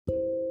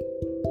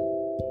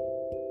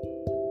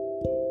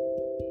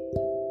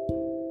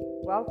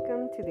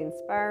Welcome to the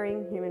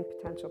Inspiring Human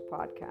Potential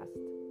podcast.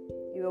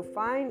 You will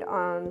find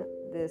on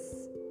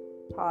this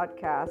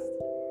podcast,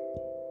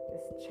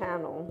 this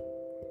channel,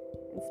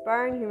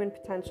 Inspiring Human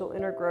Potential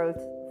Inner Growth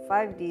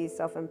 5D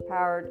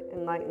Self-Empowered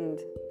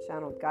Enlightened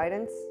Channeled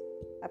Guidance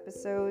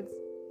episodes,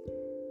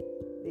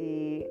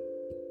 the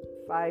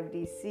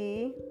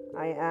 5DC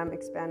I Am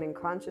Expanding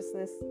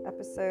Consciousness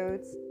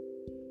episodes,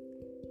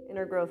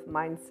 Inner Growth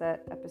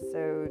Mindset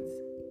episodes,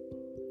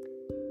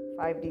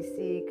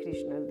 5DC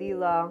Krishna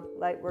Lila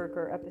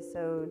Lightworker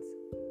episodes,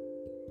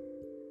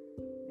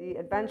 The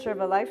Adventure of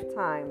a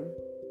Lifetime,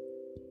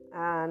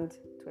 and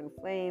Twin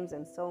Flames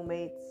and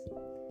Soulmates,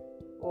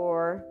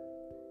 or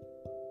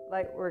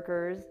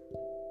Lightworkers,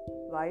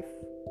 Life,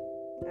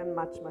 and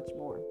much, much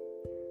more.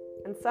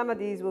 And some of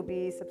these will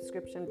be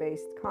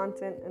subscription-based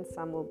content and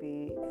some will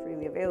be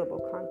freely available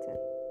content.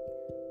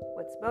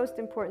 What's most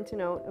important to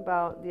note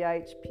about the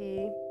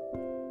IHP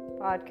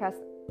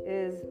podcast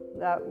is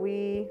that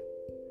we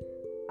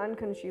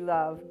unconsciously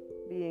love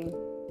being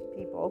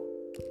people.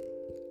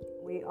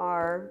 We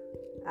are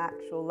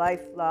actual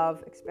life,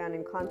 love,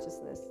 expanding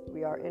consciousness.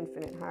 We are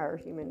infinite higher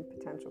human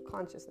potential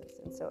consciousness.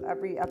 And so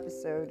every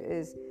episode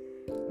is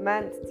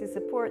meant to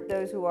support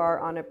those who are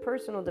on a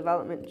personal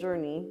development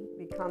journey,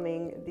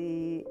 becoming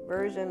the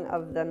version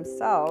of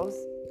themselves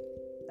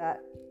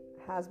that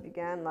has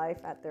began life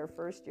at their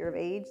first year of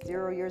age,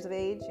 0 years of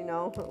age.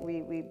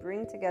 We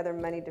bring together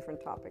many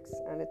different topics,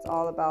 and it's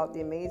all about the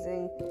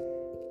amazing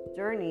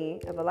journey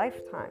of a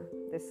lifetime,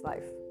 this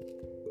life.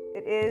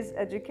 It is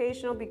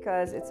educational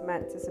because it's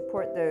meant to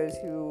support those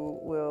who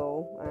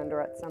will, and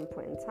or at some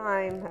point in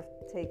time, have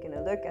taken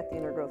a look at the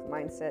inner growth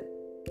mindset.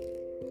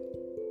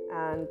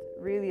 And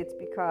really it's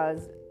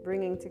because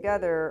bringing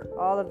together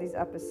all of these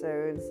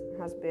episodes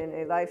has been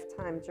a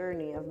lifetime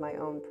journey of my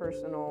own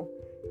personal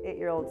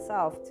 8-year-old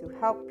self to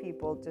help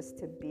people just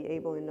to be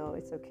able to know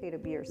it's okay to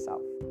be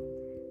yourself.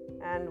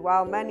 And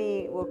while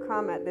many will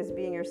come at this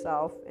being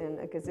yourself in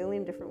a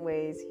gazillion different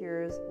ways,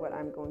 here's what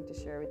I'm going to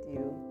share with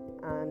you.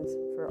 And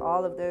for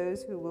all of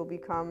those who will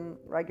become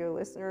regular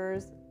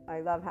listeners, I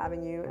love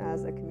having you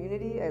as a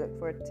community. I look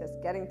forward to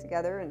getting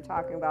together and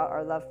talking about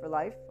our love for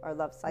life, our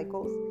love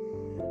cycles.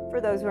 For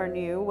those who are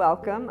new,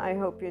 welcome. I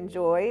hope you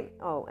enjoy.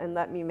 Oh, and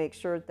let me make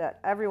sure that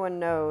everyone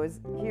knows,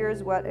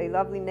 here's what a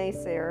lovely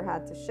naysayer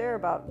had to share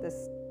about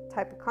this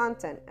type of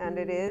content. And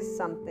it is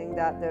something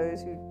that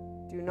those who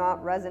do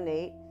not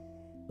resonate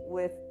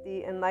with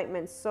the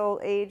Enlightenment Soul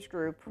age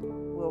group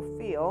will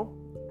feel,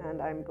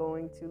 and I'm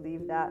going to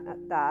leave that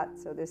at that.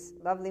 So this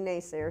lovely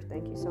naysayer,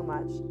 thank you so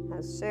much,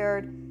 has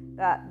shared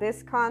that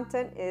this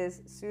content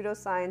is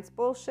pseudoscience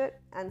bullshit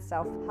and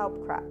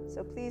self-help crap.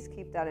 So please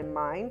keep that in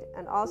mind,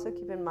 and also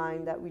keep in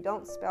mind that we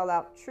don't spell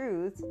out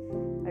truth.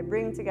 I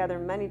bring together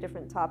many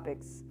different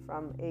topics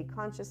from a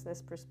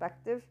consciousness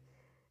perspective,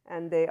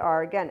 and they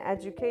are, again,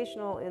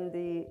 educational in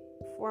the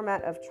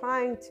format of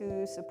trying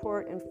to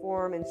support,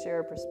 inform, and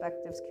share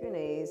perspectives,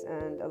 Q&As,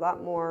 and a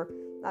lot more,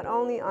 not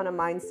only on a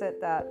mindset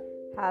that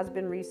has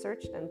been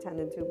researched and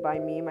tended to by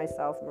me,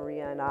 myself,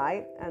 Maria, and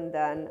I, and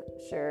then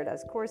shared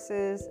as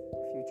courses,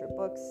 future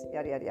books,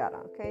 yada, yada, yada.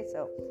 Okay,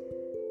 so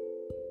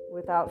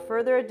without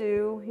further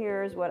ado,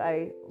 here's what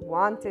I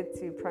wanted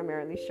to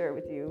primarily share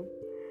with you.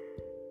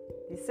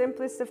 The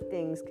simplest of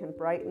things can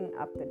brighten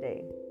up the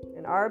day.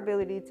 And our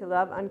ability to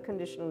love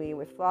unconditionally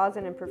with flaws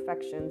and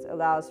imperfections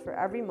allows for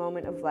every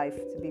moment of life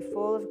to be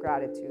full of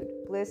gratitude,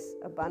 bliss,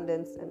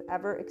 abundance, and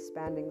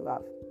ever-expanding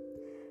love.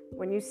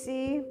 When you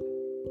see,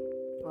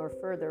 or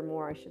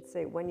furthermore, I should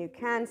say, when you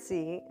can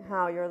see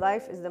how your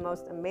life is the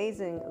most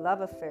amazing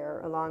love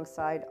affair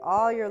alongside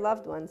all your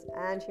loved ones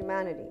and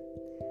humanity,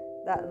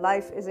 that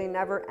life is a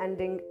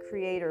never-ending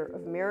creator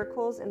of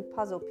miracles and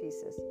puzzle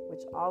pieces,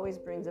 which always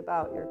brings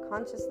about your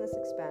consciousness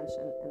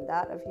expansion and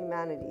that of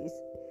humanity's.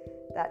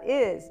 That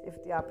is,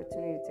 if the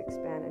opportunity to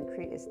expand and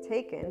create is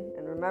taken.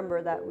 And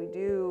remember that we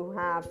do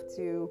have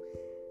to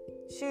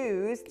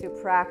choose to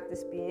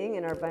practice being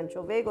in our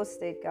ventral vagal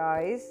state,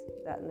 guys,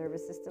 that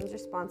nervous system's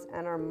response,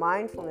 and our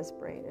mindfulness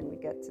brain. And we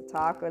get to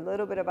talk a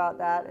little bit about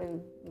that in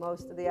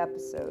most of the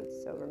episodes.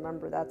 So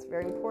remember, that's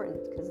very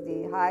important, because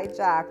the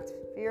hijacked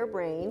fear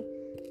brain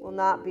will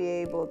not be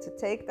able to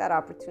take that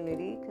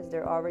opportunity because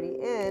they're already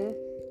in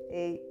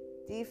a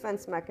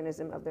defense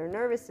mechanism of their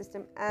nervous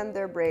system, and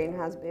their brain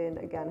has been,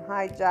 again,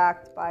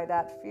 hijacked by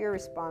that fear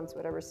response,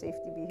 whatever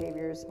safety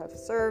behaviors have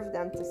served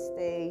them to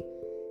stay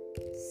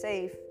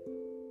safe.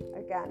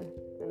 Again,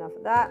 enough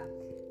of that.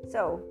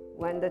 So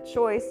when the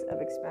choice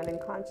of expanding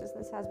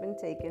consciousness has been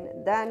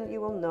taken, then you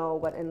will know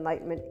what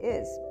enlightenment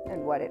is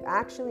and what it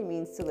actually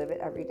means to live it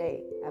every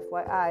day.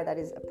 FYI, that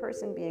is a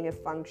person being a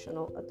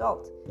functional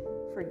adult.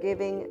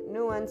 Forgiving,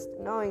 nuanced,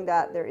 knowing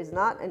that there is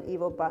not an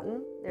evil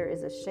button, there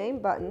is a shame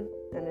button,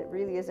 and it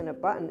really isn't a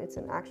button, it's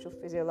an actual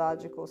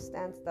physiological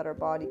stance that our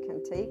body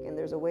can take, and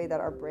there's a way that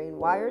our brain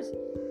wires.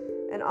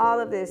 And all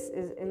of this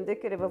is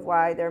indicative of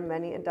why there are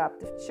many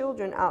adoptive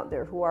children out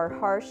there who are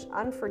harsh,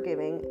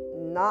 unforgiving,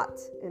 not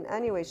in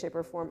any way, shape,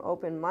 or form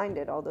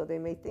open-minded, although they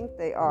may think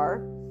they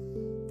are.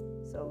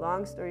 So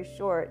long story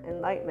short,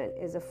 enlightenment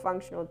is a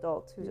functional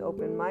adult who's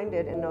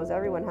open-minded and knows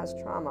everyone has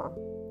trauma,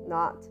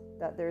 not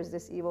that there's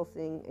this evil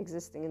thing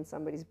existing in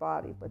somebody's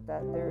body, but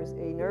that there's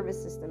a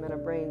nervous system and a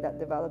brain that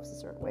develops a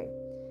certain way.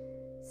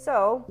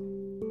 So,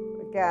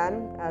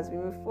 again, as we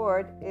move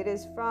forward, it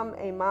is from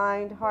a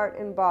mind, heart,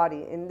 and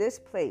body in this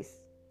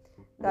place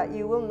that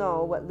you will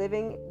know what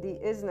living the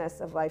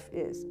isness of life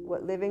is,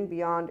 what living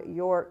beyond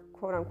your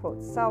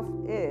quote-unquote self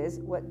is,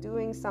 what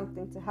doing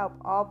something to help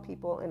all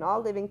people and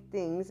all living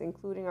things,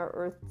 including our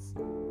Earth's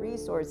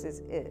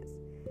resources, is.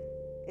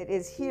 It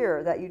is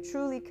here that you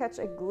truly catch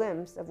a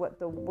glimpse of what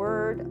the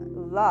word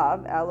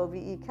love,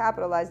 L-O-V-E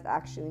capitalized,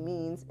 actually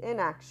means in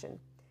action,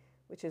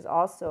 which is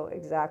also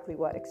exactly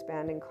what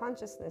expanding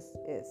consciousness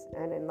is.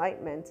 And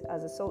enlightenment,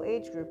 as a soul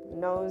age group,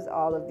 knows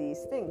all of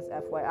these things,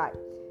 FYI.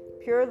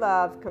 Pure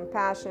love,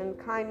 compassion,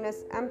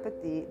 kindness,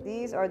 empathy,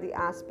 these are the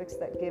aspects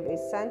that give a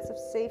sense of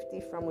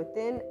safety from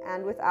within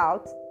and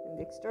without, in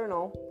the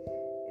external.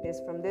 It is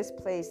from this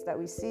place that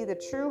we see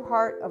the true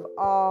heart of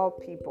all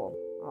people.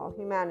 All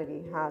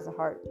humanity has a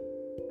heart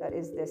that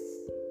is this.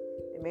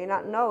 They may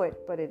not know it,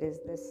 but it is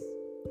this.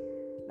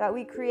 That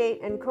we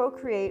create and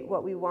co-create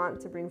what we want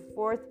to bring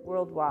forth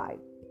worldwide.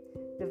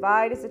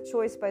 Divide is a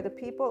choice by the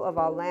people of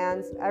all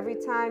lands. Every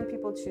time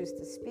people choose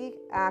to speak,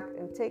 act,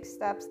 and take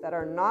steps that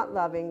are not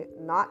loving,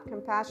 not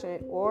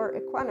compassionate, or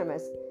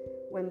equanimous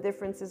when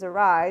differences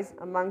arise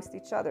amongst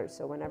each other.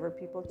 So whenever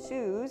people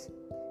choose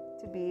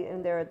to be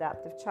in their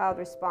adaptive child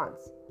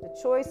response, the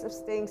choice of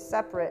staying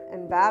separate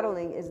and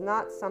battling is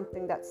not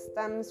something that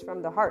stems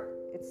from the heart.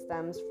 It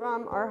stems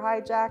from our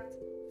hijacked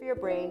fear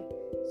brain,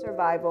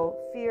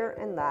 survival, fear,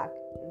 and lack.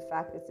 In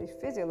fact, it's a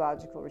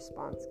physiological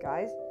response,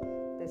 guys.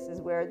 This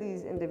is where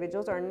these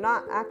individuals are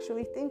not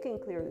actually thinking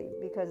clearly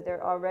because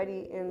they're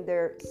already in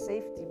their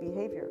safety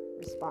behavior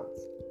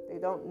response. They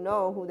don't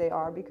know who they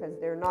are because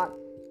they're not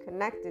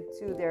connected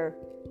to their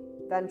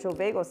ventral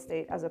vagal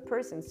state as a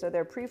person. So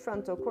their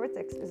prefrontal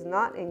cortex is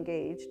not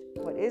engaged.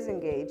 What is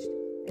engaged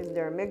is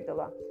their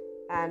amygdala.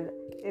 And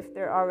if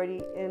they're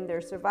already in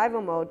their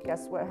survival mode,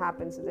 guess what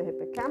happens to the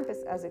hippocampus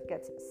as it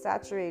gets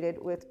saturated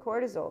with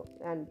cortisol?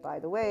 And by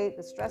the way,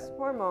 the stress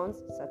hormones,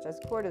 such as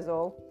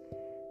cortisol,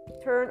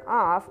 turn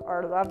off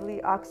our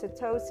lovely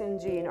oxytocin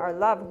gene, our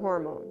love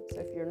hormone. So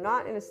if you're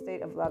not in a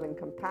state of love and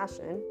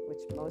compassion,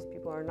 which most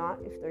people are not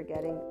if they're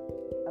getting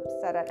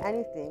upset at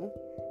anything,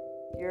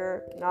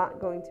 you're not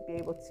going to be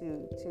able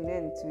to tune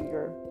in to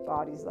your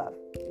body's love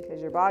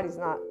because your body's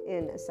not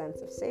in a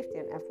sense of safety.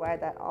 And FYI,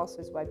 that also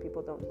is why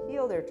people don't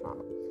heal their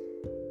trauma.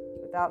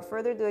 Without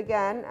further ado,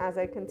 again, as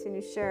I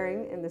continue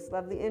sharing in this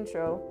lovely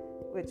intro,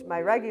 which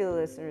my regular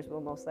listeners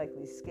will most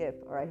likely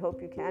skip, or I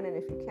hope you can, and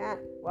if you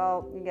can't,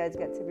 well, you guys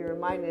get to be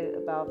reminded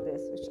about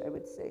this, which I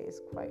would say is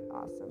quite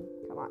awesome.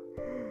 Come on.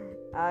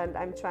 And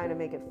I'm trying to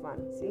make it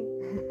fun, see?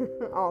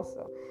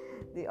 Also,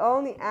 the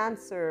only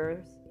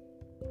answers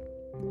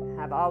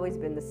have always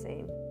been the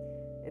same.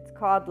 It's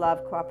called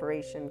love,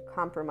 cooperation,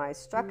 compromise,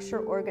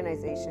 structure,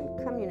 organization,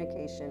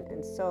 communication,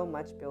 and so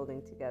much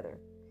building together.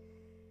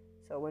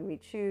 So when we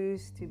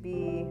choose to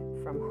be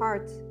from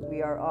heart,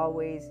 we are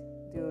always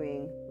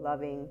doing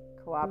loving,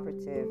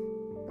 cooperative,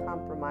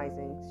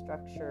 compromising,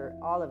 structure,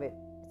 all of it.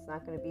 It's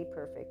not going to be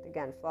perfect.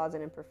 Again, flaws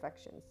and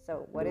imperfections.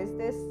 So what is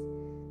this?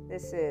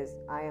 This is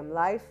I am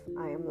life,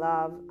 I am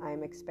love, I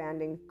am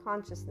expanding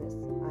consciousness,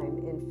 I am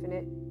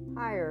infinite,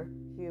 higher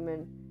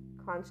human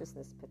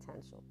consciousness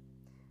potential.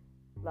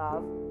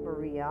 Love,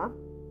 Maria.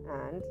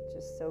 And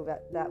just so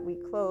that we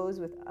close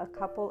with a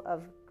couple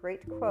of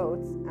great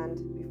quotes,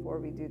 and before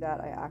we do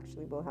that, I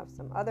actually will have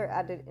some other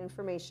added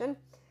information.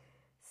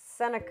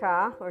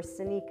 Seneca, or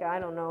Seneca, I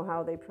don't know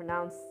how they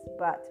pronounce,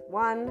 but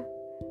one,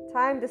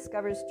 time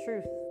discovers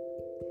truth.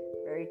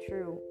 Very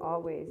true,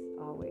 always,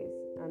 always.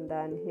 And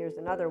then here's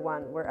another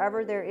one.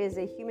 Wherever there is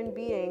a human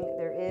being,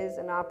 there is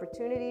an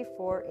opportunity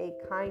for a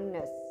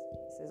kindness.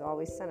 This is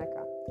always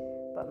Seneca.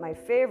 But my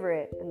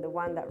favorite, and the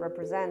one that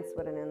represents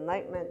what an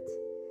enlightenment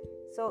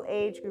soul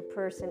age group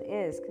person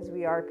is, because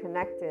we are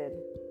connected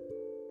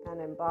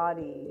and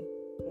embodying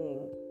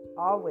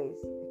always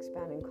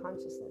expanding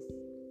consciousness.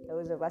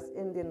 Those of us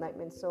in the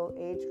enlightenment soul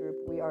age group,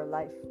 we are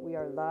life, we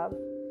are love,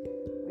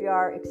 we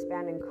are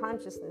expanding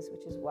consciousness,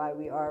 which is why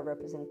we are a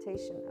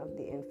representation of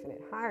the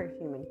infinite higher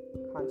human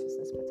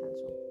consciousness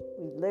potential.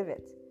 We live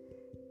it.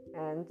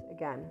 And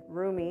again,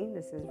 Rumi,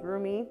 this is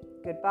Rumi,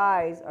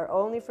 goodbyes are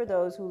only for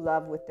those who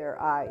love with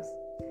their eyes.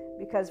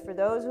 Because for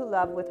those who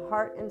love with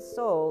heart and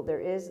soul,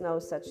 there is no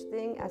such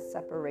thing as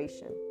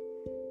separation.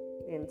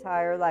 The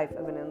entire life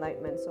of an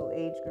enlightenment soul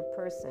age group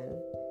person,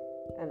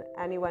 and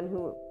anyone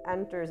who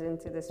enters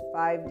into this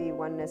 5D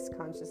oneness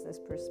consciousness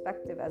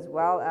perspective, as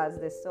well as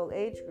this soul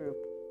age group,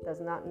 does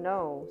not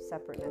know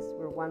separateness.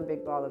 We're one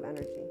big ball of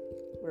energy.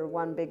 We're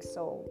one big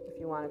soul, if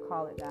you want to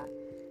call it that.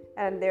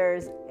 And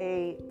there's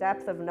a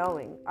depth of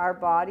knowing. Our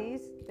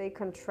bodies, they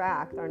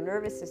contract. Our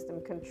nervous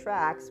system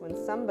contracts when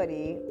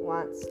somebody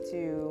wants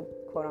to,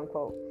 quote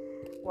unquote,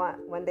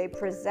 when they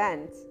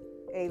present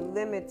a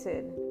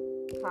limited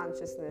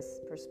consciousness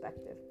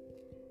perspective.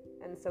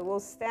 And so we'll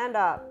stand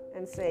up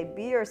and say,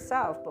 be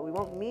yourself, but we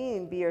won't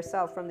mean be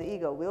yourself from the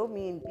ego. We'll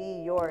mean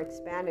be your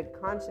expanded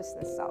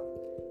consciousness self.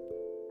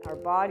 Our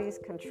bodies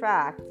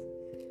contract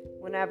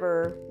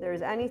whenever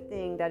there's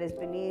anything that is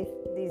beneath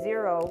the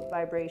zero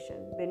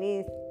vibration,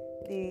 beneath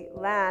the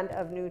land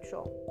of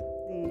neutral,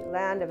 the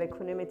land of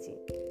equanimity.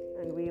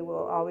 And we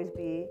will always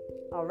be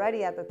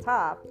already at the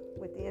top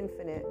with the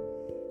infinite,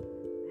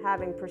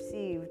 having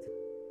perceived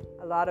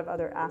a lot of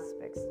other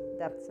aspects,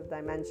 depths of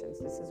dimensions.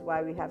 This is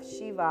why we have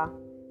Shiva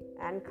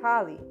and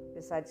Kali,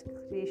 besides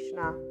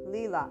Krishna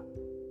Lila.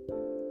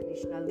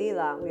 Krishna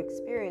Lila, we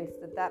experience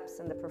the depths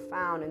and the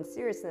profound and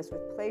seriousness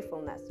with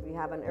playfulness. We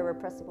have an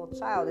irrepressible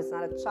child. It's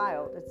not a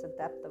child, it's the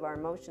depth of our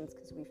emotions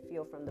because we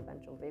feel from the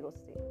ventral vagal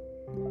state.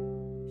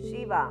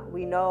 Shiva,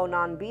 we know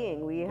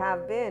non-being. We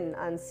have been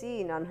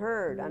unseen,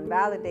 unheard,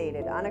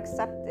 unvalidated,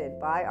 unaccepted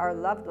by our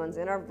loved ones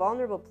in our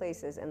vulnerable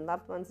places. And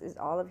loved ones is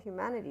all of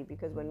humanity,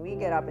 because when we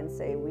get up and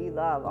say we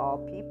love all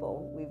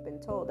people, we've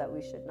been told that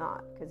we should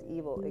not, because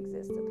evil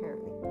exists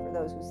apparently for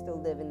those who still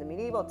live in the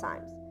medieval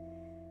times.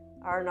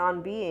 Our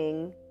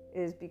non-being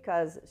is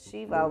because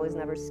Shiva was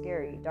never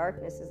scary.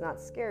 Darkness is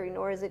not scary,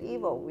 nor is it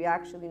evil. We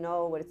actually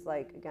know what it's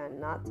like, again,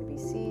 not to be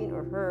seen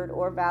or heard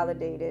or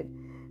validated.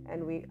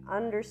 And we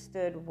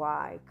understood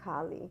why,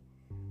 Kali,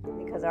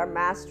 because our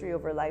mastery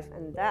over life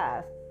and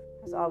death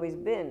has always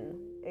been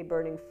a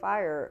burning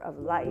fire of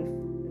life,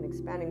 an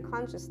expanding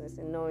consciousness,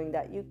 and knowing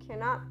that you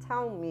cannot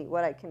tell me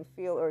what I can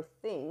feel or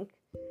think.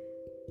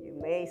 You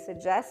may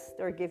suggest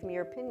or give me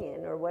your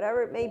opinion or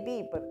whatever it may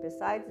be, but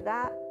besides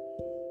that,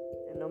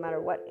 and no matter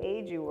what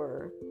age you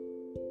were,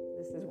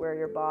 this is where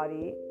your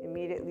body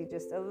immediately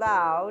just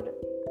allowed,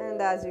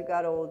 and as you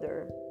got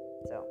older.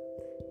 So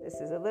this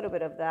is a little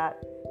bit of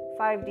that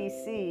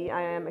 5DC,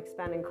 I am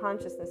expanding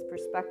consciousness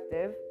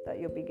perspective that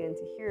you'll begin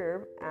to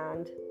hear.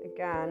 And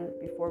again,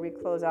 before we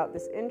close out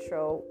this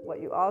intro,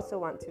 what you also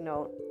want to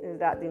know is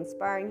that the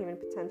Inspiring Human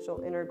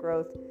Potential Inner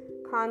Growth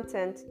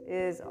content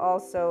is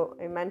also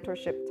a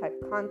mentorship type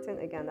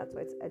content. Again, that's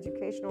why it's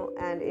educational,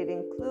 and it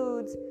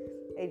includes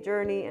a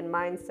journey and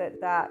mindset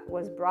that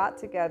was brought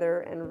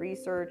together and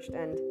researched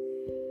and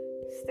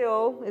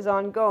still is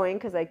ongoing,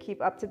 because I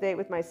keep up to date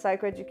with my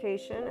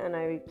psychoeducation, and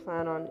I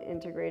plan on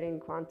integrating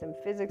quantum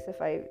physics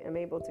if I am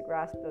able to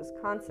grasp those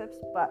concepts.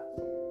 But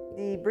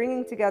the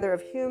bringing together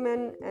of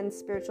human and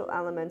spiritual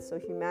elements, so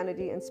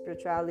humanity and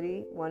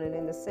spirituality, one and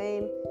in the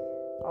same,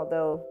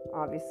 although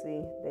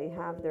obviously they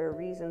have their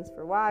reasons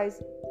for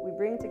whys, we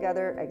bring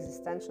together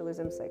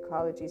existentialism,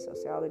 psychology,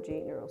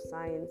 sociology,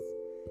 neuroscience.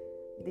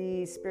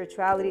 The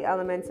spirituality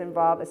elements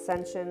involve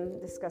ascension,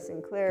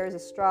 discussing clairs,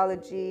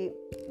 astrology,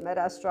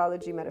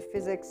 meta-astrology,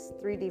 metaphysics,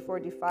 3D,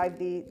 4D,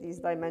 5D, these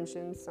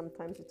dimensions.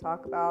 Sometimes we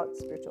talk about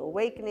spiritual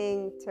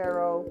awakening,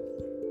 tarot,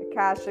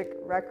 Akashic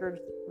record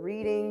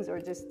readings,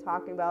 or just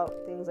talking about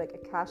things like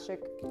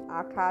Akashic,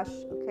 Akash,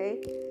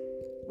 okay?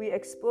 We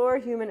explore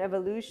human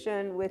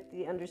evolution with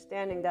the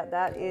understanding that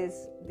that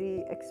is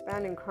the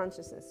expanding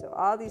consciousness. So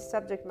all these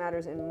subject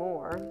matters and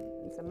more.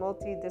 It's a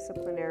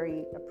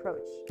multidisciplinary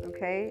approach,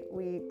 okay?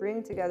 We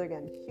bring together,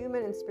 again,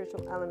 human and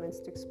spiritual elements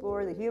to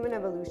explore the human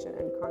evolution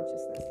and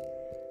consciousness.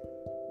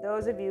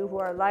 Those of you who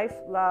are life,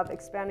 love,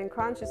 expanding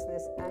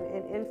consciousness, and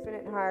in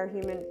infinite higher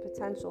human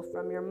potential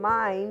from your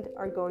mind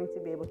are going to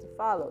be able to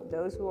follow.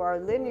 Those who are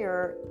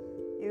linear,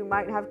 you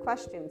might have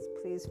questions.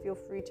 Please feel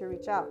free to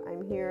reach out.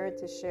 I'm here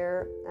to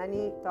share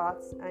any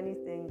thoughts,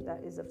 anything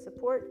that is of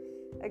support.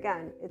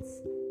 Again,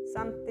 it's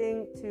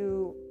something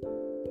to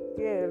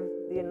give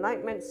the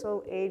Enlightenment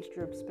Soul Age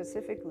group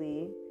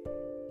specifically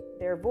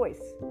their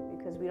voice,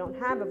 because we don't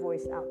have a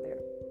voice out there.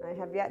 I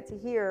have yet to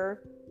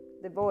hear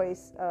the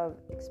voice of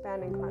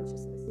expanding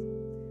consciousness.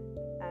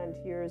 And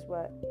here's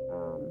what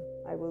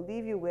I will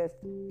leave you with.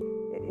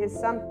 It is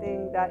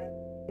something that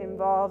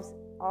involves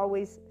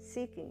always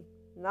seeking,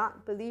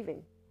 not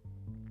believing.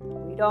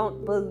 We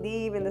don't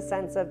believe in the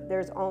sense of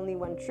there's only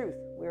one truth.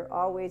 We're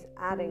always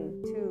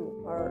adding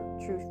to our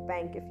truth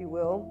bank, if you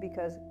will,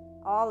 because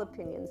all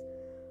opinions,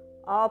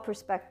 all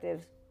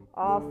perspectives,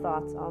 all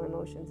thoughts, all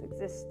emotions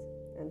exist.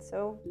 And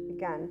so,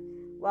 again,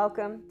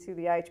 welcome to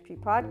the IHP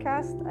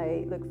podcast.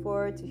 I look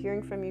forward to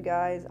hearing from you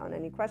guys on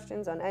any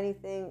questions, on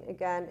anything.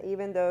 Again,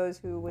 even those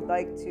who would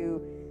like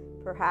to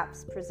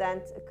perhaps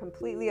present a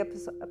completely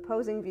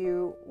opposing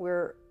view,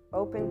 we're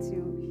open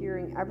to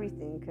hearing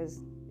everything,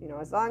 because, you know,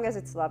 as long as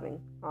it's loving,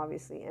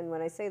 obviously. And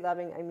when I say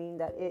loving, I mean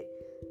that it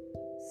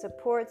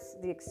supports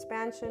the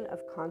expansion of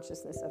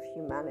consciousness of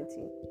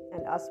humanity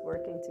and us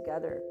working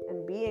together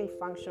and being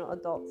functional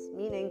adults,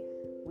 meaning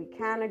we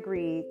can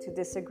agree to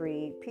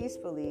disagree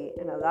peacefully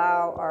and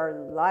allow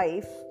our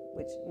life,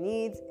 which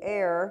needs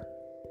air,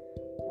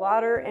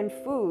 water, and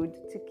food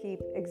to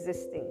keep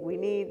existing. We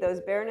need those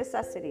bare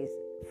necessities.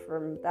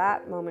 From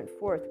that moment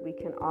forth, we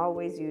can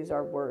always use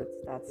our words.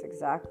 That's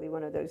exactly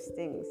one of those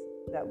things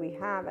that we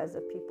have as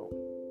a people.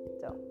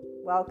 So,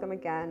 welcome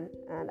again,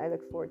 and I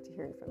look forward to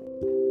hearing from you.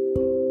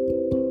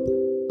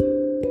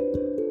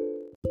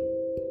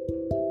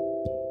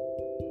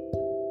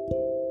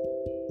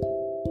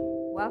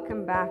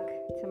 Welcome back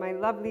to my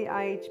lovely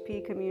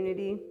IHP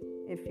community.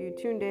 If you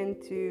tuned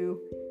in to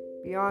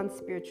Beyond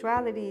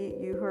Spirituality,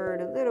 you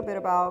heard a little bit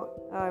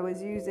about, I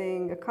was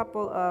using a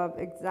couple of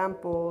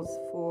examples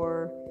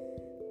for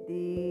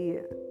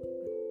the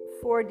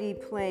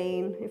 4D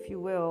plane, if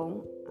you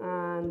will,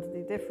 and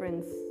the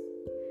difference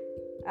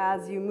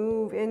as you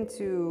move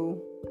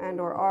into and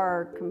or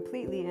are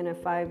completely in a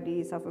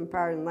 5D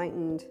self-empowered,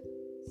 enlightened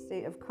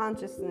state of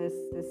consciousness.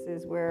 This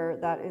is where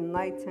that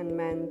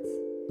enlightenment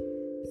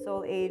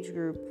soul age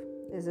group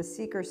is a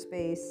seeker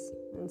space,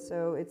 and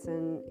so it's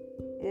in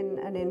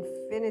an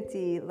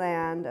infinity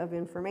land of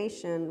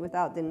information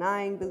without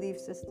denying belief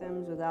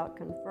systems, without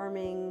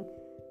confirming.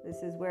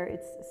 This is where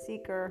it's a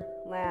seeker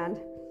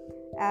land,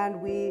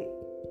 and we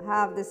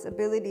have this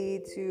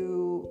ability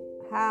to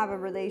have a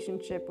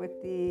relationship with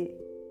the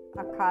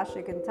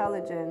Akashic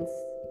intelligence,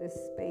 this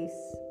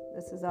space.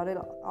 This is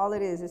all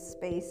it is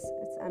space,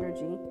 it's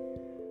energy.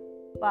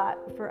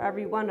 But for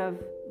every one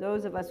of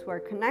those of us who are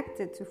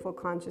connected to full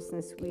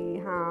consciousness,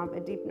 we have a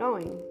deep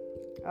knowing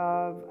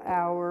of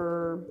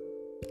our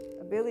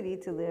ability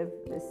to live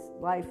this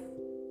life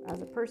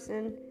as a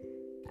person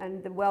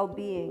and the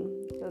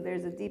well-being. So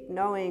there's a deep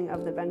knowing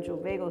of the ventral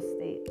vagal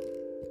state.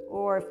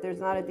 Or if there's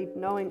not a deep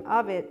knowing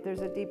of it,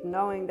 there's a deep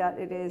knowing that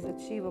it is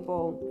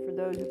achievable for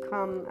those who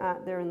come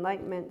at their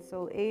enlightenment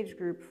soul age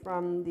group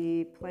from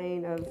the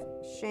plane of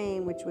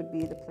shame, which would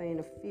be the plane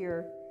of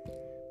fear.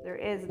 There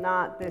is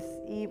not this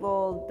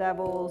evil,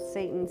 devil,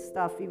 Satan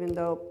stuff, even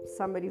though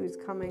somebody who's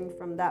coming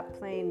from that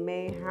plane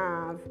may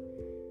have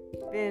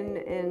been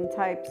in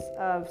types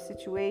of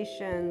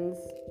situations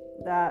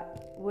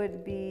that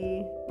would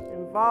be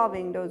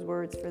involving those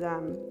words for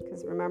them.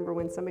 Because remember,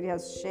 when somebody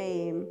has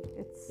shame,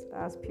 it's,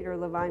 as Peter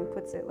Levine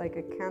puts it, like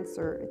a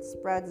cancer. It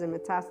spreads and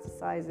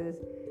metastasizes.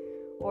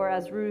 Or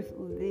as Ruth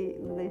Lee,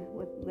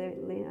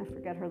 I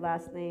forget her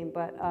last name,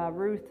 but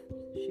Ruth,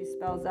 she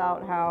spells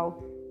out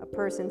how a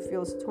person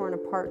feels torn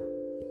apart.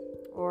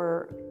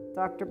 Or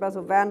Dr.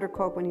 Bessel van der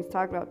Kolk, when he's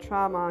talking about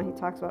trauma, he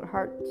talks about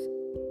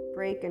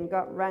heartbreak and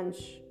gut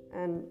wrench.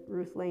 And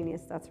Ruth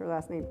Lanius, that's her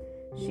last name.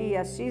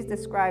 She's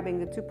describing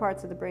the two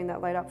parts of the brain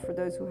that light up for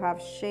those who have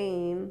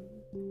shame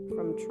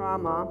from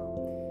trauma,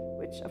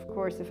 which, of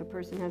course, if a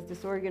person has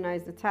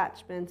disorganized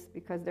attachments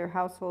because their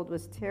household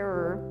was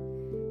terror,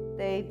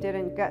 they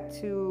didn't get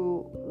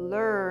to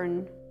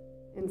learn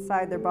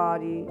inside their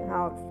body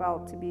how it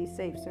felt to be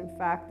safe. So in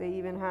fact, they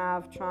even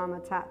have trauma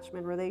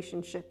attachment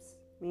relationships,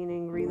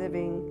 meaning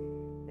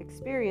reliving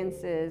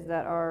experiences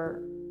that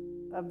are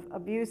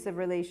abusive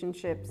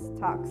relationships,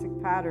 toxic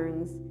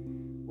patterns,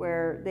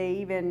 where they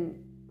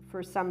even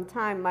for some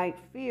time might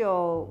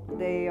feel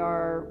they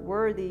are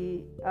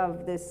worthy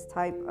of this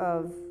type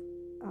of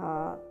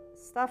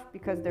stuff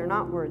because they're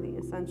not worthy.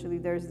 Essentially,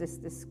 there's this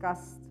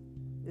disgust,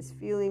 this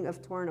feeling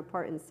of torn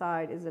apart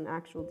inside is an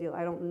actual deal.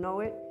 I don't know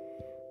it,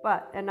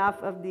 but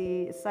enough of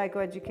the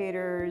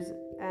psychoeducators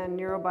and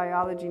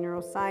neurobiology,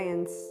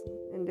 neuroscience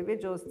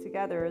individuals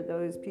together,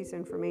 those piece of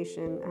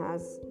information,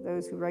 as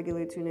those who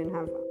regularly tune in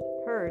have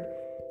heard.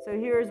 So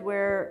here's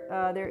where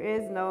there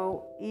is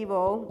no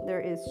evil,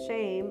 there is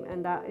shame,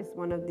 and that is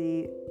one of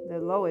the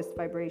lowest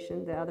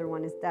vibrations. The other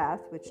one is death,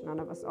 which none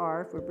of us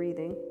are if we're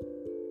breathing.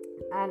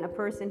 And a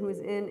person who's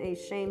in a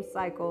shame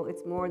cycle,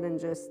 it's more than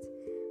just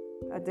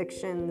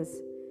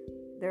addictions.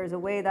 There's a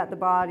way that the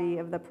body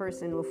of the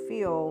person will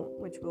feel,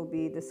 which will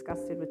be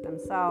disgusted with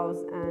themselves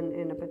and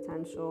in a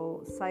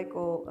potential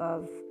cycle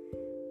of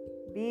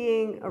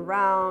being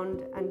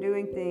around and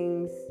doing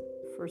things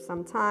for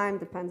some time,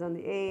 depends on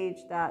the age,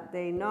 that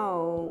they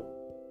know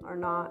are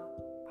not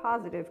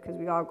positive, because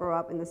we all grow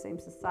up in the same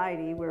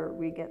society where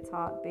we get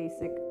taught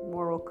basic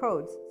moral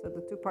codes. So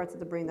the two parts of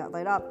the brain that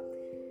light up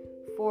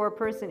for a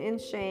person in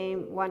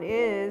shame, one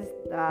is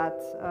that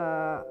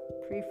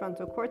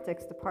prefrontal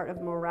cortex, the part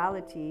of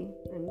morality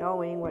and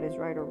knowing what is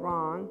right or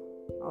wrong,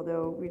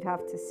 although we'd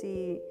have to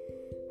see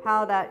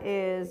how that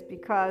is,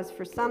 because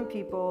for some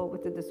people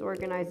with the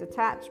disorganized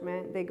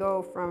attachment, they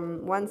go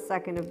from 1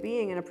 second of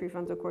being in a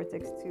prefrontal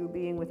cortex to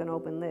being with an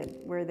open lid,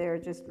 where they're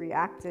just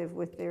reactive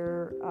with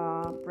their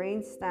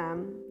brain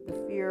stem, the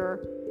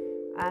fear.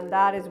 And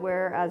that is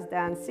where, as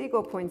Dan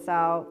Siegel points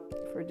out,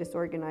 for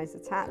disorganized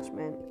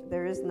attachment,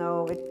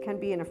 it can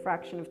be in a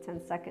fraction of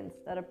 10 seconds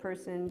that a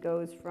person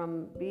goes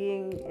from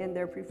being in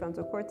their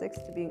prefrontal cortex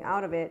to being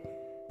out of it.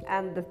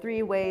 And the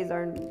three ways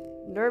our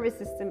nervous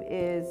system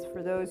is,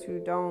 for those who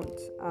don't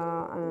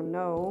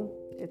know,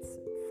 it's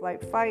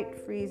flight, fight,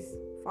 freeze,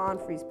 fawn,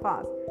 freeze,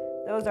 pause.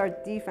 Those are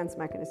defense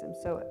mechanisms.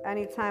 So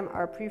anytime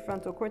our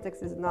prefrontal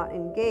cortex is not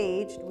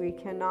engaged, we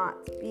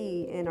cannot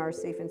be in our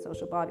safe and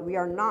social body. We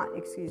are not,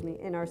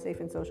 in our safe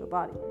and social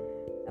body.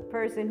 A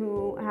person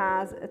who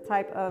has a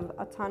type of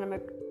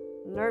autonomic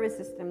nervous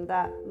system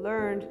that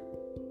learned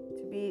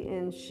to be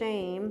in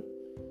shame,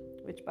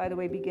 which, by the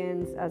way,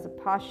 begins as a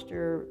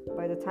posture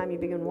by the time you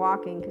begin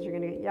walking, because you're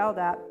going to get yelled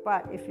at.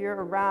 But if you're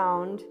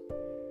around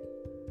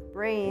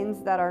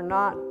brains that are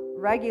not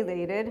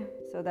regulated,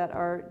 so that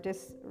are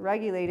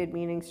dysregulated,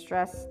 meaning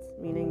stressed,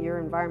 meaning your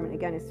environment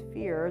again is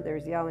fear.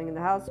 There's yelling in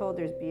the household,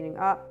 there's beating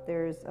up,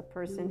 there's a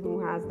person who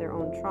has their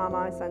own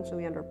trauma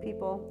essentially under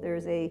people,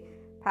 there's a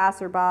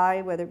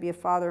passerby, whether it be a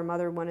father or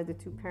mother, one of the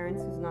two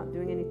parents who's not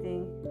doing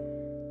anything.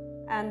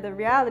 And the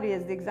reality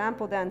is, the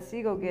example Dan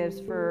Siegel gives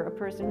for a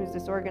person who's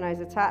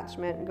disorganized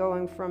attachment,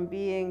 going from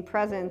being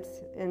present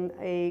in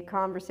a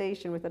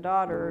conversation with a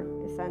daughter,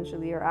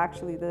 essentially, or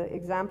actually the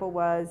example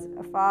was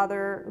a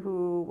father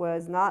who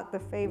was not the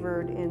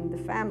favored in the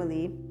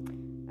family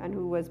and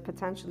who was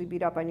potentially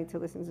beat up. I need to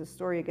listen to the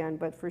story again,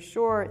 but for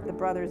sure, the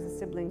brothers, the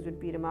siblings would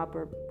beat him up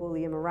or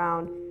bully him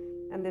around.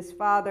 And this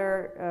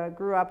father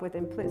grew up with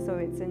so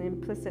it's an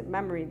implicit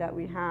memory that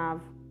we have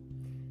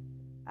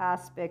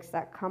aspects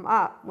that come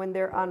up when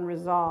they're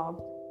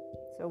unresolved.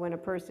 So when a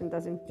person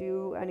doesn't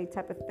do any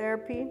type of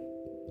therapy,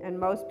 and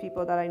most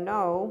people that I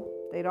know,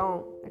 they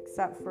don't,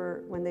 except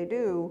for when they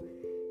do.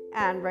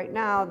 And right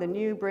now, the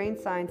new brain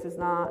science is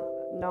not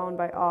known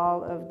by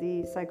all of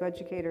the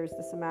psychoeducators.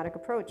 The somatic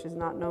approach is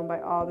not known by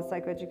all the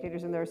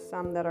psychoeducators, and there are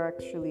some that are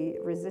actually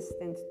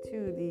resistant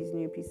to these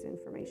new pieces of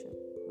information,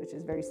 which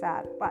is very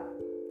sad, but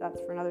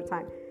that's for another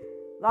time.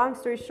 Long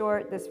story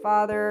short, this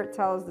father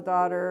tells the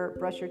daughter,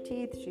 brush your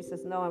teeth. She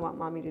says, no, I want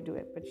mommy to do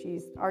it. But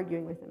she's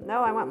arguing with him.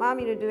 No, I want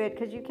mommy to do it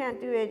because you can't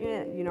do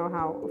it. You know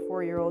how a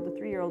 4-year-old, a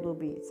 3-year-old will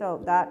be.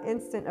 So that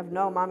instant of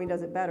no, mommy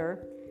does it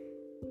better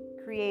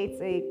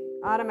creates a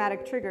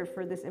automatic trigger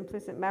for this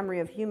implicit memory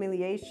of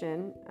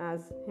humiliation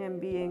as him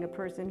being a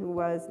person who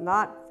was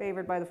not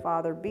favored by the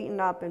father, beaten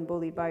up and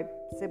bullied by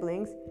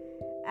siblings.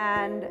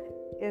 And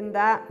in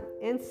that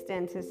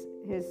instant,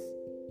 his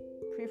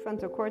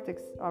prefrontal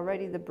cortex,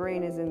 already the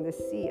brain is in the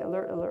C,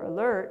 alert, alert,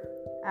 alert,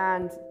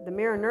 and the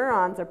mirror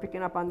neurons are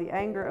picking up on the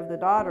anger of the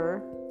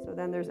daughter. So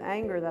then there's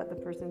anger that the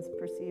person's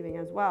perceiving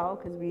as well,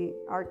 because we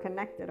are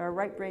connected. Our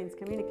right brains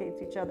communicate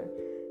to each other.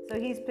 So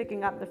he's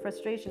picking up the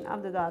frustration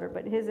of the daughter,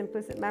 but his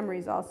implicit memory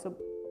is also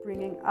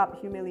bringing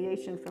up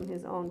humiliation from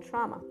his own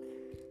trauma,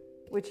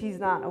 which he's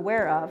not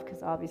aware of,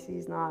 because obviously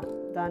he's not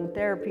done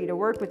therapy to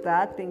work with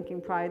that,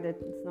 thinking probably that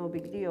it's no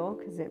big deal,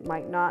 because it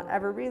might not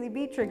ever really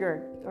be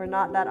triggered, or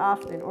not that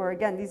often. Or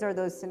again, these are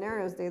those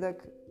scenarios, they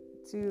look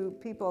to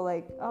people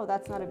like, oh,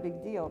 that's not a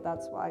big deal.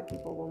 That's why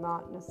people will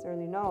not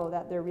necessarily know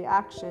that their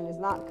reaction is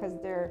not because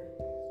they're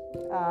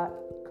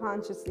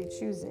consciously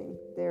choosing,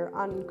 they're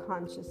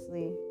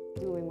unconsciously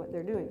doing what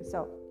they're doing.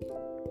 So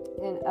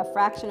in a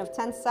fraction of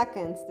 10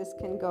 seconds, this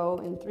can go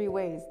in 3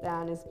 ways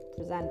Dan is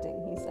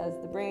presenting. He says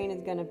the brain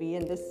is going to be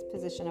in this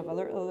position of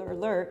alert, alert,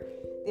 alert.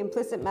 The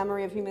implicit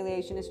memory of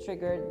humiliation is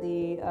triggered.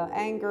 The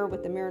anger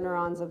with the mirror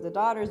neurons of the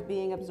daughter is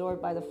being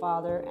absorbed by the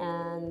father,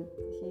 and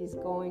he's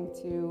going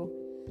to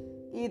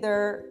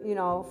either,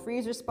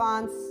 freeze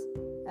response,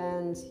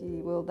 and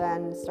he will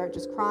then start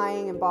just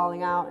crying and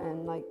bawling out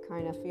and like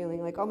kind of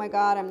feeling like, oh my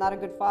God, I'm not a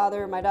good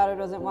father. My daughter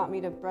doesn't want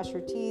me to brush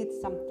her teeth,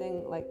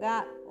 something like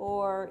that.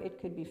 Or it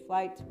could be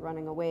flight,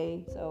 running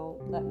away.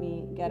 So let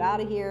me get out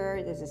of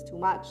here. This is too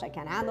much. I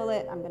can't handle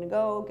it. I'm going to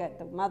go get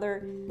the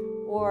mother.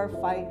 Or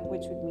fight,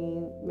 which would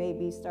mean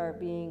maybe start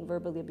being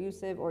verbally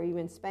abusive or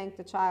even spank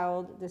the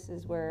child. This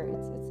is where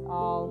it's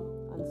all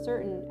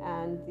uncertain.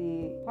 And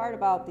the part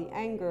about the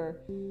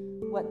anger,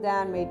 what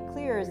Dan made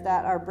clear is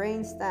that our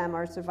brain stem,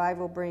 our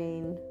survival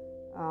brain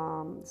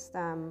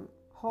stem,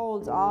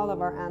 holds all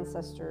of our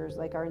ancestors,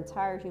 like our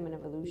entire human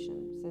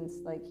evolution, since,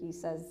 like he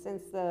says,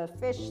 since the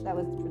fish that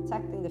was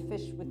protecting the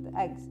fish with the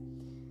eggs.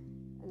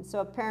 And so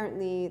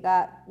apparently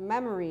that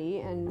memory,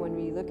 and when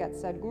we look at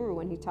Sadhguru,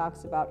 when he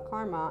talks about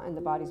karma and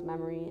the body's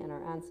memory and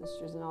our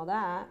ancestors and all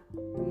that,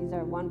 these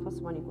are 1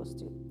 + 1 =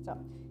 2. So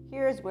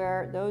here's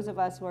where those of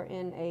us who are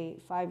in a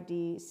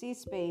 5D C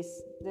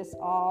space, this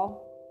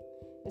all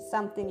is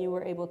something you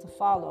were able to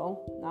follow,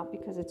 not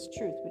because it's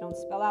truth. We don't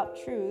spell out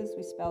truths,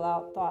 we spell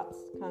out thoughts,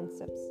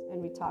 concepts,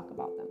 and we talk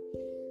about them.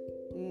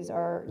 These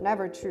are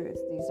never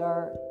truths. These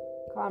are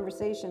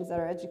conversations that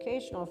are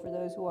educational for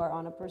those who are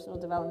on a personal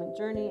development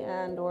journey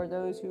and or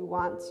those who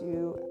want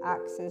to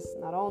access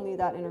not only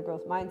that inner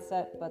growth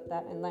mindset, but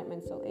that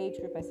enlightenment soul age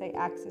group. I say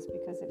access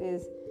because it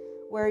is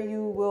where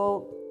you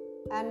will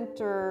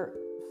enter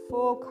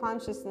full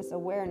consciousness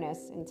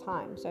awareness in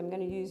time. So I'm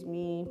going to use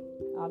me,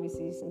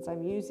 obviously, since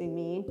I'm using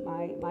me,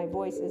 my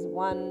voice is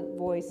one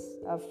voice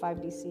of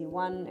 5DC,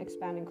 one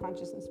expanding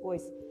consciousness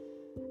voice.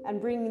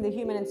 And bringing the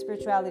human and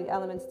spirituality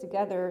elements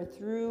together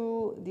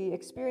through the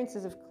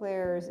experiences of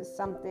clairs is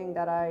something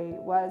that I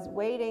was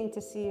waiting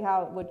to see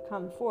how it would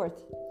come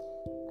forth.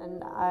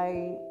 And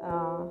I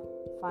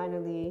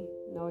finally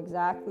know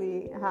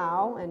exactly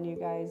how, and you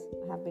guys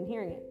have been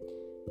hearing it.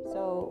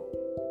 So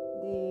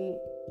the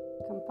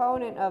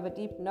component of a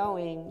deep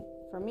knowing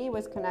for me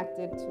was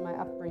connected to my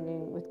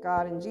upbringing with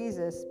God and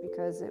Jesus,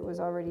 because it was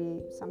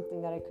already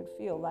something that I could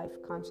feel, life,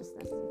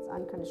 consciousness. It's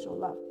unconditional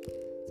love.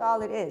 It's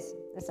all it is.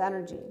 It's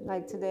energy.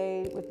 Like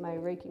today with my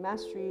Reiki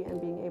mastery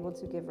and being able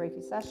to give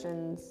Reiki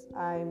sessions,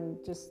 I'm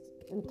just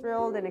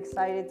thrilled and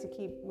excited to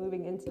keep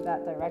moving into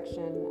that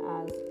direction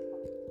as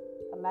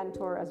a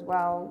mentor as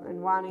well,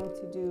 and wanting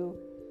to do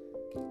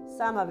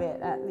some of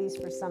it, at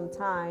least for some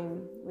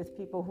time, with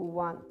people who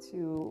want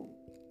to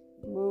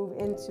move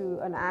into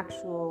an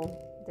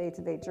actual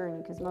day-to-day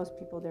journey, because most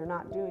people, they're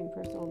not doing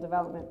personal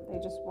development. They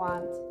just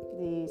want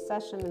the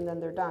session and then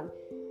they're done.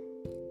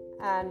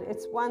 And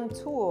it's one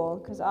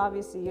tool, because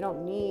obviously you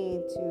don't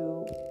need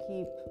to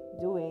keep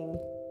doing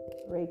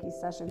Reiki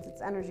sessions.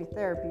 It's energy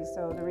therapy.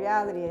 So the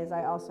reality is,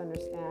 I also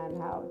understand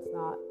how it's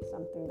not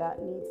something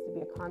that needs to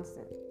be a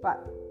constant.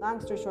 But long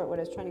story short, what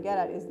I was trying to get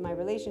at is my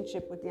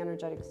relationship with the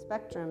energetic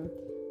spectrum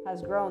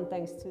has grown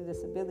thanks to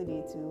this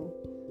ability to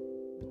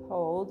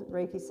hold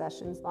Reiki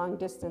sessions. Long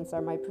distance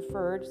are my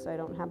preferred, so I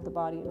don't have the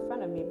body in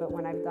front of me, but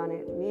when I've done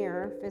it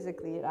near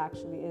physically, it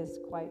actually is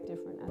quite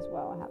different as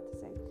well, I have to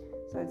say.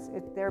 So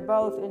they're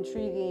both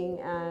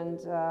intriguing and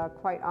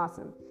quite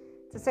awesome,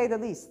 to say the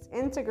least.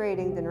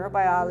 Integrating the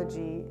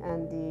neurobiology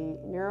and the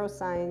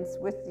neuroscience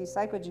with the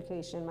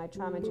psychoeducation, my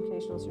trauma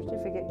educational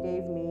certificate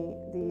gave me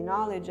the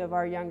knowledge of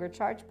our younger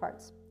charge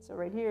parts. So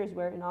right here is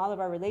where in all of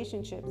our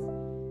relationships,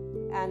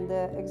 and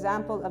the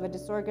example of a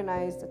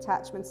disorganized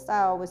attachment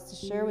style was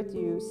to share with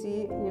you,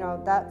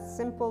 that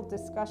simple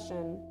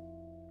discussion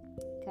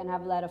can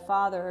have led a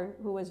father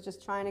who was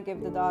just trying to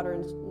give the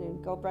daughter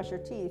go brush your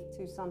teeth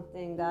to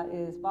something that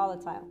is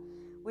volatile,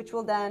 which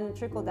will then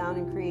trickle down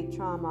and create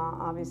trauma,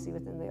 obviously,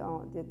 within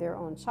their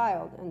own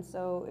child. And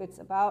so it's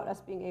about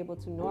us being able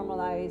to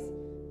normalize,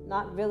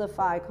 not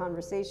vilify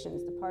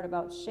conversations. The part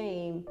about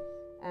shame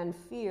and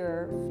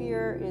fear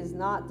is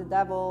not the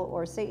devil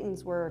or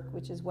Satan's work,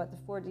 which is what the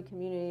 4D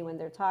community, when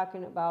they're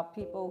talking about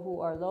people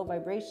who are low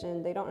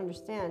vibration, they don't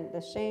understand.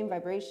 The shame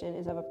vibration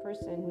is of a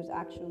person who's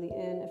actually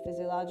in a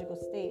physiological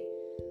state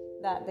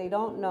that they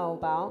don't know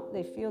about.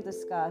 They feel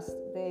disgust.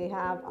 They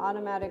have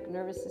automatic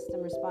nervous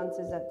system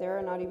responses that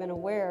they're not even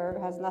aware,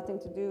 has nothing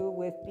to do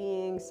with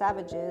being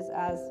savages.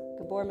 As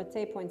Gabor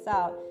Mate points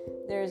out,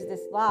 there's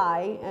this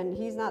lie, and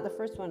he's not the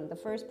first one. The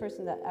first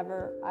person that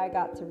ever I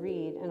got to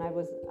read, and I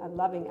was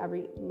loving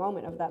every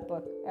moment of that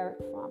book, Erich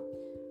Fromm,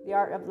 The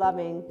Art of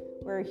Loving,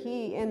 where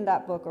he, in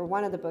that book, or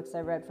one of the books I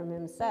read from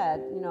him,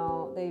 said,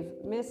 they've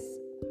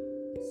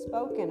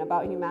misspoken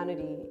about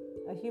humanity.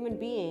 A human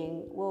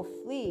being will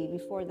flee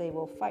before they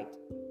will fight,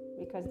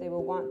 because they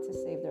will want to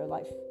save their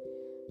life.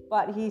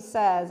 But he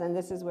says, and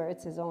this is where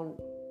it's his own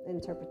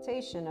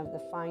interpretation of the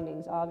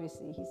findings,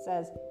 obviously, he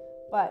says,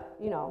 but,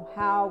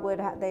 how would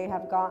they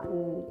have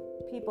gotten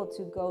people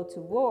to go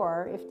to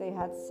war if they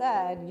had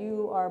said,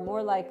 you are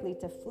more likely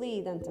to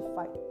flee than to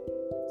fight?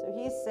 So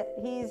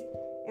he's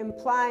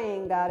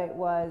implying that it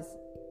was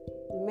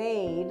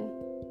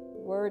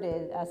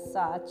worded as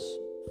such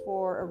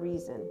for a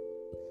reason.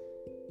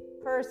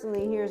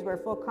 Personally, here's where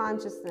full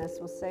consciousness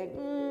will say,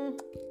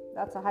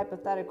 that's a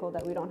hypothetical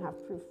that we don't have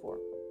proof for.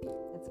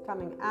 It's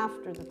coming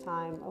after the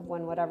time of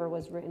when whatever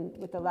was written,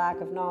 with the lack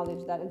of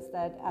knowledge that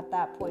instead at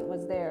that point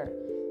was there.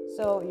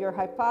 So your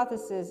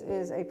hypothesis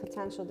is a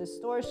potential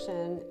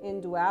distortion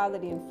in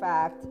duality, in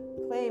fact,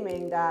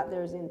 claiming that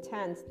there's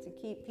intent to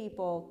keep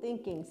people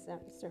thinking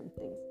certain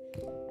things.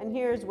 And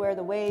here's where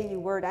the way you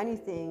word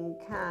anything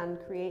can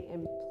create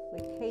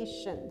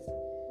implications.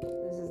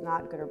 This is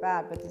not good or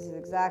bad, but this is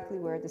exactly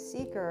where the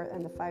seeker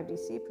and the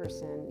 5DC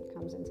person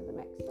comes into the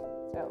mix.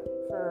 So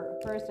for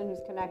a person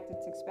who's connected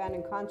to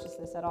expanding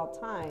consciousness at all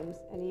times,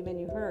 and even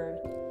you heard,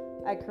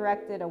 I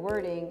corrected a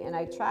wording and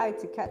I tried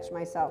to catch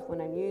myself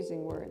when I'm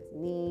using words,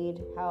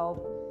 need,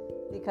 help,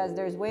 because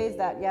there's ways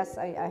that, yes,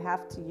 I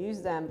have to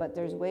use them, but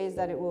there's ways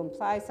that it will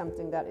imply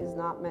something that is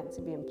not meant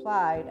to be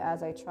implied,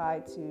 as I try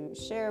to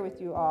share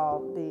with you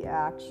all the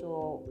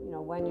actual,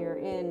 when you're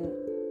in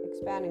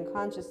expanding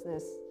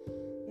consciousness,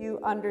 you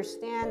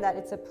understand that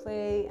it's a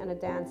play and a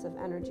dance of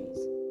energies.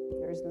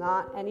 There's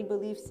not any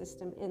belief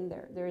system in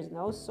there. There is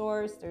no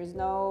source. There's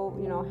no,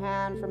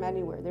 hand from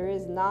anywhere. There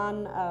is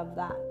none of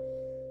that.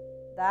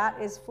 That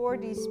is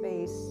 4D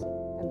space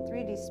and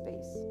 3D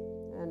space.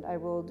 And I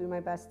will do my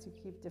best to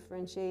keep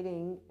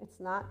differentiating. It's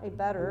not a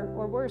better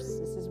or worse.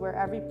 This is where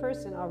every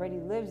person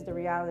already lives the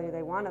reality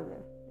they want to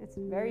live. It's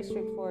very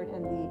straightforward,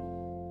 and the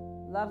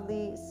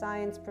lovely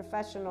science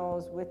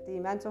professionals with the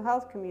mental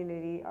health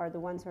community are the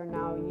ones who are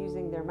now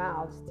using their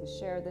mouths to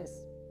share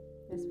this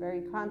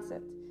very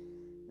concept.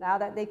 Now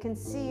that they can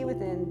see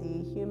within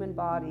the human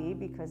body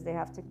because they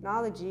have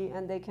technology,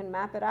 and they can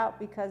map it out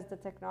because the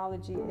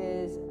technology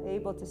is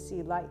able to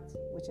see light,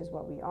 which is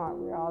what we are.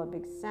 We're all a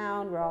big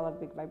sound, we're all a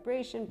big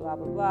vibration, blah,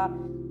 blah, blah.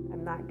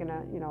 I'm not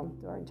gonna,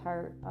 do our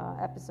entire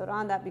episode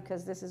on that,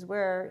 because this is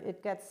where the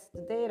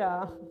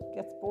data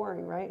gets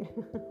boring, right?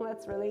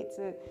 Let's relate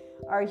to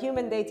our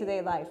human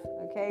day-to-day life,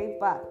 okay?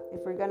 But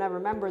if we're gonna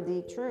remember,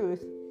 the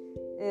truth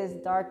is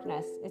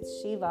darkness.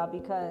 It's Shiva,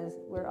 because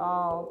we're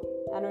all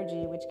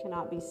energy which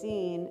cannot be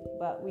seen,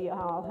 but we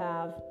all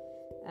have,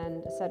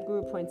 and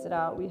Sadhguru points it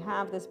out, we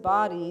have this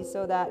body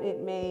so that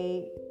it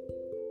may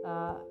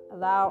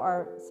allow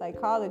our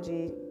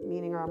psychology,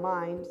 meaning our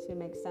mind, to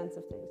make sense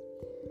of things.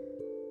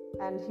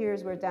 And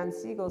here's where Dan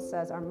Siegel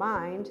says our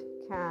mind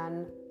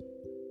can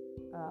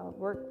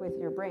work with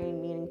your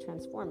brain, meaning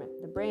transform it.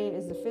 The brain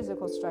is the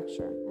physical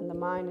structure, and the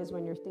mind is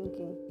when you're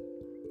thinking.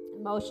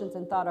 Emotions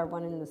and thought are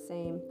one and the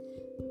same.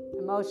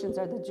 Emotions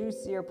are the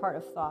juicier part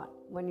of thought.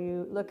 When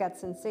you look at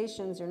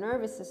sensations, your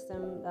nervous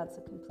system, that's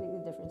a completely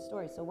different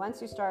story. So once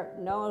you start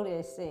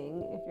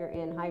noticing if you're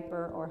in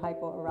hyper or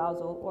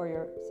hypoarousal or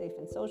you're safe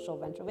and social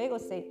ventral vagal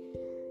state,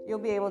 you'll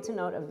be able to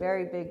note a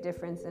very big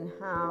difference in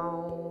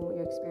how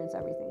you experience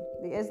everything.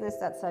 The isness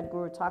that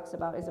Sadhguru talks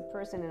about is a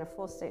person in a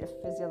full state of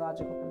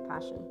physiological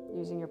compassion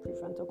using your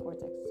prefrontal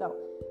cortex. So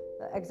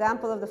the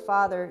example of the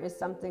father is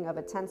something of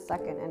a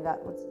 10-second, and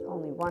that was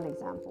only one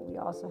example. We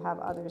also have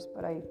others,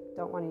 but I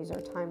don't want to use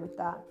our time with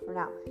that for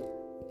now.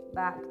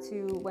 Back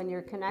to when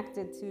you're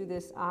connected to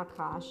this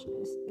Akash,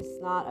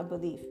 it's not a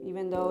belief,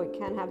 even though it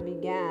can have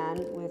began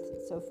with,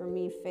 so for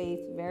me, faith,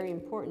 very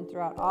important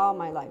throughout all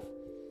my life,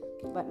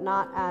 but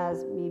not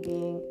as me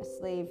being a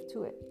slave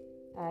to it.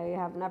 I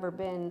have never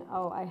been,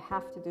 I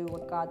have to do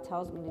what God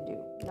tells me to do.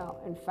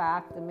 No, in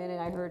fact, the minute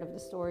I heard of the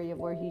story of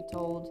where he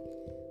told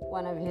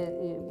one of his,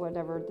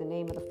 whatever the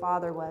name of the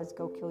father was,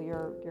 go kill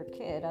your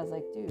kid, I was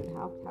like, dude,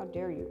 how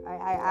dare you?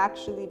 I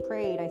actually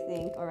prayed, I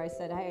think, or I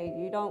said, hey,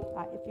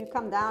 if you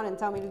come down and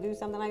tell me to do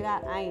something like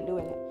that, I ain't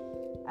doing it.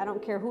 I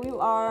don't care who you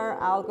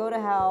are, I'll go to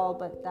hell,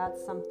 but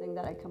that's something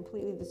that I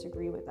completely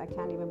disagree with. I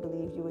can't even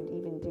believe you would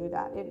even do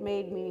that. It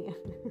made me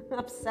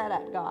upset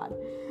at God.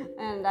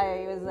 And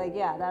I was like,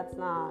 yeah, that's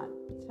not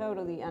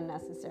totally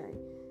unnecessary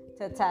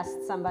to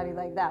test somebody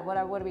like that. What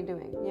are we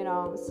doing?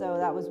 So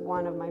that was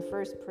one of my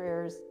first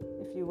prayers,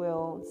 if you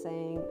will,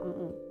 saying,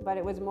 But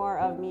it was more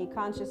of me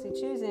consciously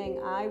choosing,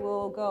 I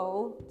will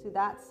go to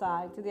that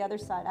side, to the other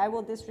side. I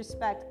will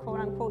disrespect,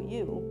 quote unquote,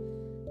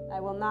 you. I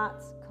will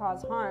not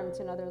cause harm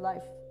to another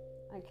life.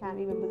 I can't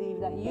even believe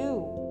that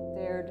you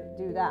dared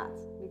do that,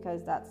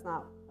 because that's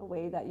not a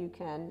way that you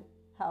can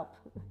help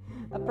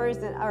a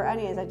person, or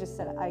any, as I just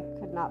said, I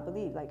could not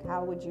believe, like,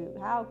 how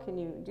can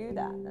you do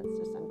that? That's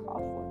just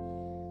uncalled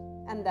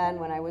for. And then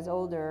when I was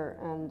older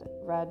and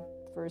read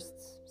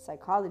first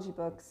psychology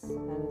books,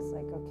 and it's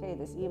like, okay,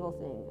 this evil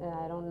thing, and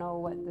I don't know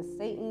what the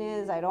Satan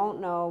is, I don't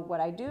know. What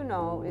I do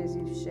know is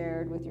you've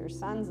shared with your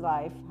son's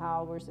life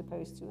how we're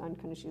supposed to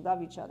unconditionally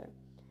love each other.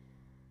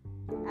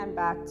 And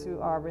back to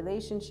our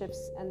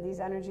relationships and these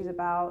energies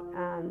about,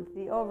 and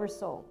the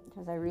oversoul,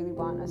 because I really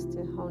want us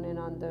to hone in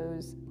on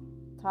those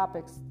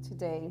topics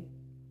today.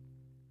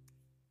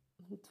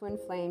 Twin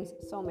flames,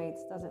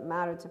 soulmates, doesn't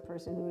matter to a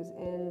person who's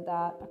in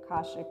that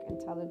Akashic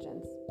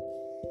intelligence,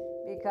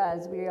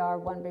 because we are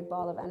one big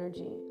ball of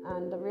energy.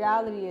 And the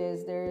reality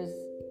is there's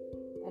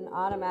an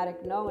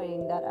automatic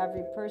knowing that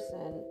every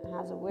person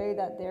has a way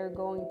that they're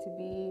going to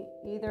be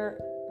either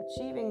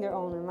achieving their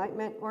own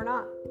enlightenment or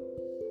not.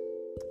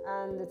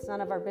 And it's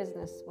none of our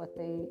business what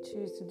they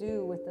choose to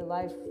do with the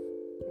life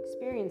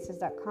experiences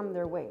that come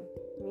their way,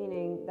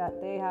 meaning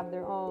that they have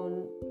their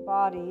own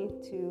body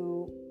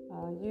to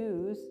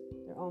use,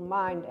 their own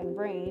mind and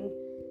brain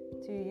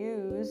to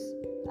use,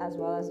 as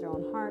well as their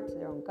own heart,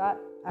 their own gut,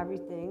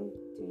 everything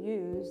to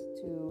use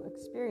to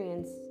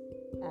experience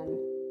and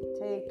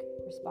take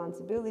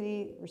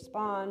responsibility,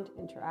 respond,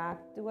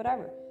 interact, do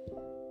whatever.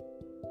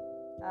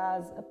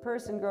 As a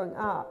person growing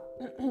up,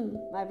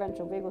 my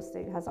ventral vagal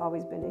state has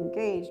always been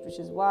engaged, which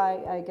is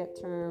why I get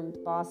termed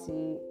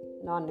bossy,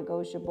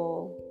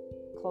 non-negotiable,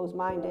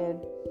 closed-minded,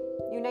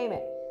 you name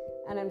it.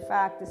 And in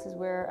fact, this is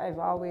where I've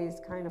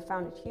always kind of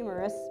found it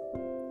humorous,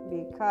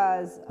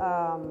 because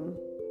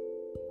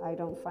I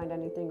don't find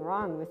anything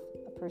wrong with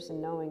a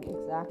person knowing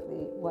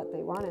exactly what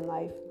they want in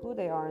life, who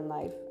they are in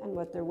life, and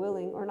what they're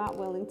willing or not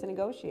willing to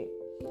negotiate,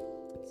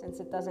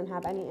 since it doesn't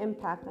have any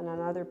impact on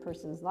another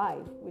person's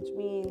life, which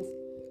means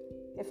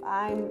if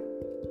I'm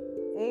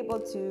able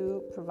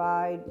to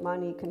provide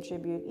money,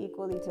 contribute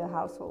equally to a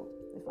household,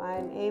 if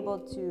I'm able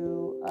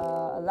to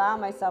allow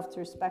myself to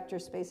respect your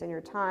space and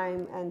your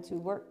time and to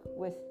work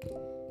with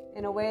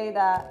in a way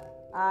that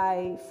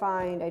I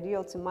find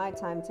ideal to my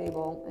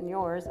timetable and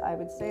yours, I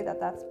would say that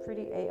that's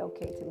pretty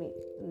A-okay to me.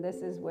 And this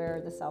is where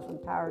the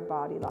self-empowered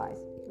body lies,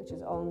 which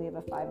is only of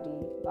a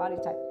 5D body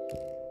type.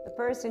 The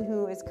person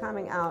who is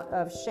coming out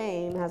of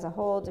shame has a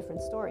whole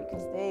different story,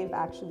 because they've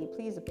actually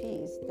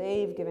appeased.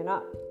 They've given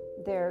up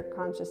their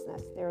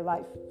consciousness, their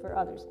life for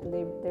others. And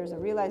there's a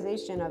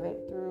realization of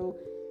it through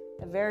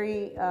a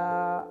very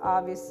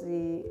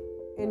obviously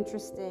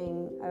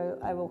interesting,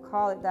 I will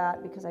call it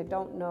that, because I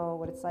don't know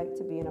what it's like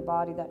to be in a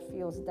body that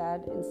feels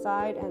dead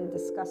inside and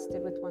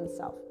disgusted with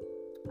oneself.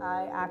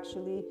 I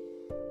actually,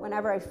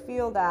 whenever I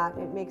feel that,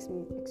 it makes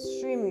me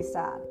extremely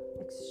sad,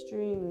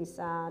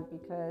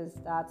 because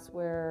that's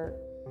where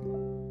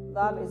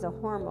love is a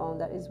hormone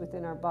that is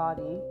within our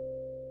body.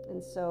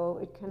 And so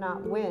it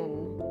cannot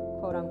win,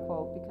 quote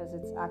unquote, because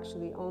it's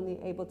actually only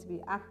able to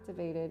be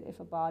activated if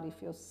a body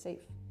feels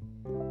safe.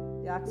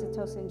 The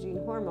oxytocin gene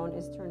hormone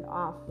is turned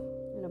off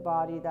in a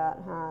body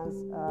that has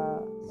a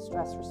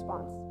stress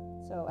response.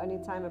 So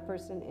anytime a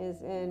person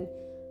is in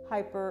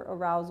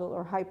hyperarousal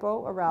or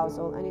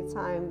hypoarousal,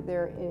 anytime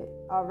they're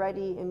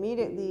already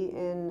immediately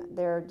in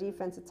their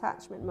defense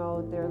attachment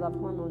mode, their love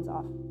hormone's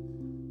off,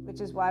 which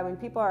is why when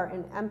people are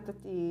in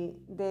empathy,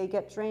 they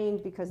get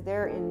drained because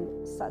they're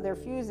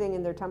fusing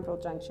in their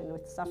temporal junction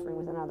with suffering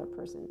with another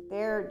person.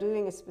 They're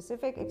doing a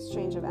specific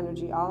exchange of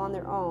energy all on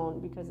their own,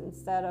 because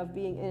instead of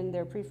being in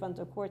their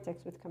prefrontal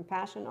cortex with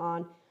compassion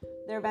on,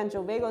 their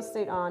ventral vagal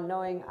state on,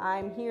 knowing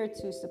I'm here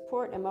to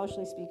support,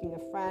 emotionally speaking,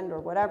 a friend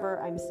or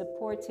whatever I'm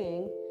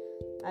supporting,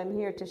 I'm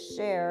here to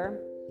share.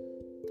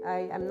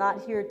 I'm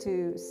not here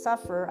to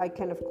suffer. I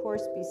can, of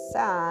course, be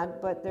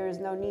sad, but there is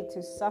no need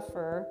to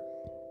suffer.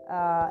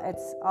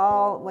 It's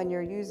all when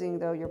you're using,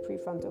 though, your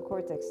prefrontal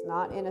cortex,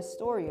 not in a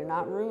story. You're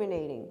not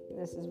ruminating.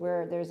 This is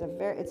where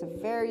it's a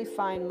very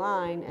fine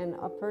line, and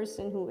a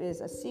person who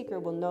is a seeker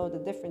will know the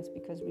difference,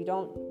 because we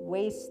don't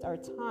waste our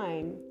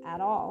time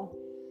at all.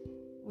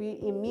 We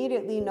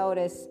immediately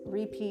notice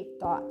repeat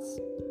thoughts,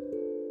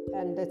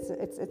 and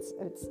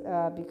it's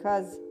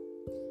because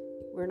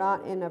we're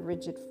not in a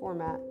rigid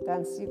format.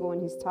 Dan Siegel, when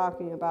he's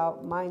talking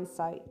about mind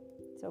sight.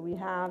 So we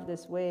have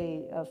this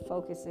way of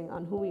focusing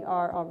on who we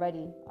are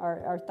already.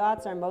 Our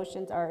thoughts, our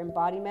emotions, our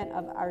embodiment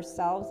of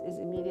ourselves is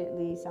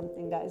immediately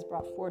something that is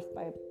brought forth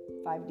by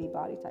 5D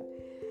body type.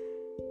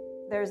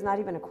 There's not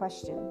even a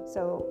question.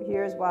 So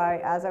here's why,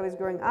 as I was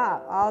growing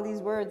up, all these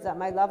words that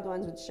my loved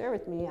ones would share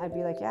with me, I'd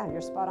be like, yeah,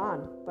 you're spot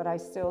on, but I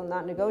still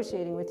not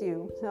negotiating with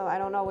you. So I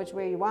don't know which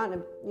way you want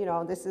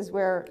to, this is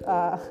where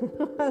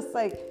it's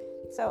like,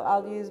 so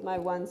I'll use my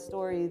one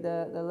story,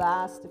 the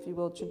last, if you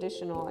will,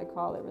 traditional, I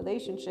call it,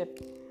 relationship,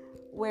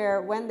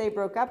 where when they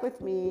broke up with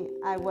me,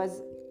 I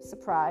was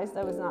surprised.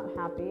 I was not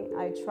happy.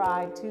 I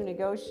tried to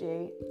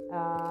negotiate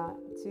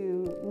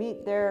to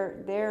meet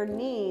their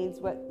needs,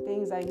 what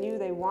things I knew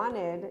they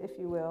wanted, if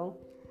you will,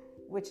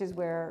 which is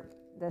where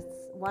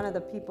that's one of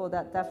the people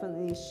that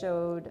definitely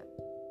showed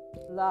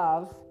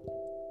love,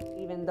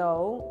 even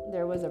though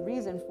there was a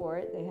reason for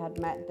it. They had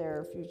met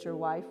their future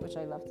wife, which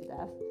I love to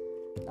death.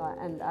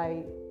 And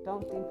I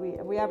don't think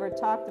we ever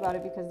talked about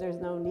it, because there's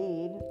no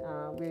need.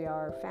 We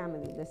are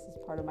family. This is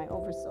part of my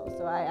oversoul.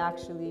 So I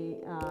actually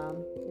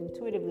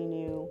intuitively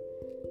knew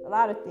a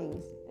lot of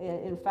things.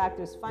 In fact,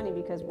 it was funny,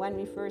 because when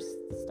we first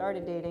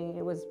started dating,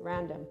 it was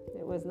random.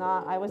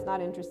 I was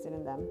not interested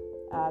in them.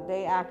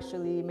 They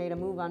actually made a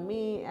move on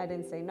me. I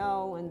didn't say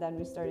no, and then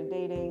we started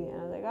dating,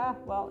 and I was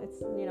like, well,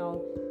 it's,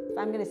 if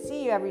I'm going to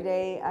see you every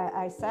day,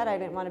 I said I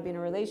didn't want to be in a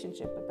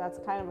relationship, but that's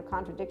kind of a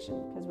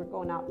contradiction, because we're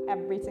going out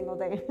every single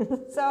day.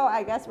 So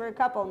I guess we're a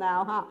couple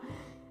now, huh?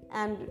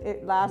 And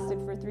it lasted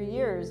for 3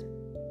 years.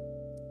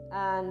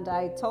 And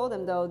I told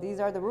them, though, these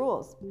are the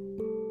rules.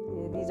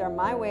 These are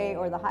my way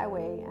or the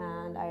highway,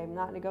 and I am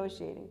not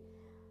negotiating.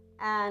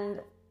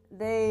 And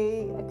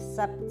they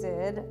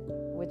accepted,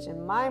 which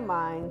in my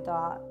mind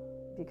thought,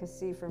 because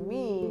see, for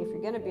me, if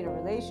you're going to be in a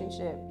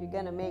relationship, you're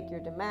going to make your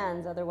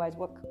demands. Otherwise,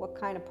 what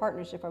kind of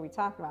partnership are we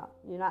talking about?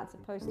 You're not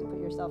supposed to put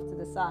yourself to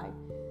the side.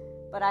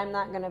 But I'm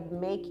not going to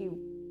make you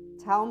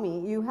tell me.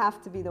 You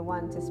have to be the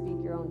one to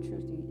speak your own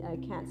truth. I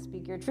can't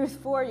speak your truth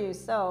for you.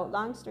 So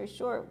long story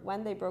short,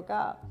 when they broke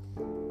up,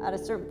 at a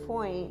certain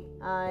point,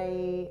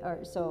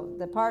 so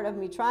the part of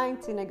me trying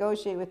to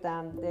negotiate with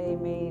them, they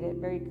made it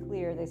very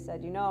clear. They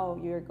said,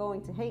 you're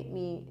going to hate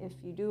me if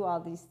you do all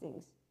these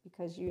things,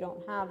 because you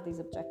don't have these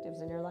objectives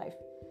in your life.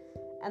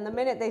 And the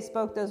minute they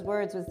spoke those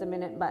words was the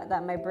minute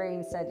that my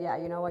brain said, yeah,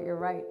 you know what, you're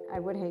right. I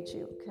would hate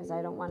you, because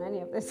I don't want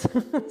any of this.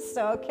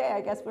 So, okay,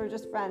 I guess we're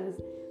just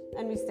friends.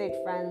 And we stayed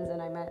friends,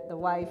 and I met the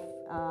wife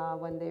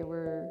when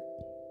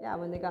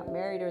they got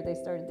married, or they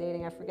started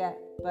dating, I forget.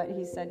 But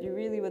he said, you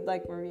really would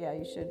like Maria.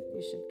 You should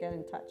get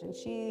in touch. And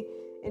she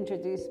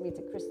introduced me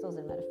to crystals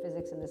and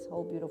metaphysics and this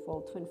whole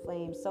beautiful twin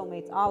flames,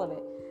 soulmates, all of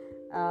it.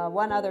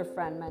 One other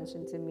friend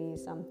mentioned to me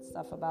some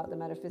stuff about the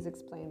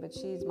metaphysics plane, but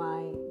she's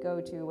my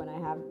go-to when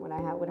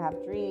I would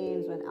have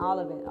dreams, when all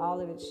of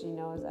it, she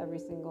knows every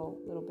single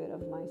little bit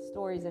of my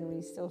stories, and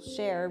we still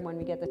share when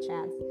we get the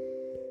chance.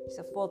 She's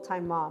a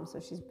full-time mom, so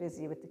she's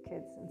busy with the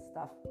kids and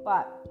stuff.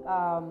 But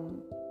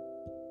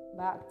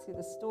back to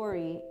the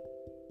story,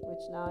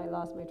 which now I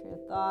lost my train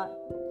of thought.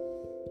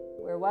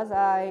 Where was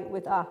I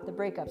with the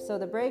breakup? So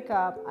the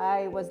breakup,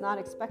 I was not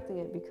expecting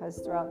it, because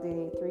throughout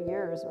the 3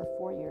 years or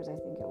 4 years, I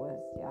think it was,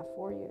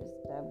 4 years,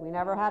 we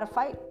never had a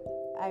fight.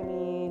 I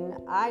mean,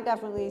 I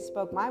definitely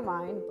spoke my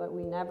mind, but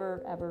we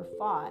never ever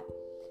fought.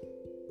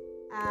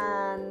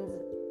 And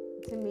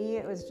to me,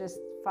 it was just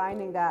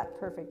finding that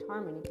perfect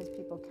harmony, because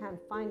people can't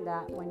find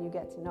that when you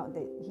get to know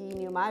that he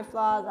knew my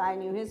flaws, I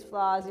knew his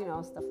flaws,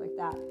 stuff like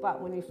that. But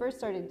when we first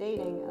started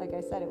dating, like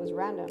I said, it was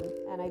random,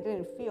 and I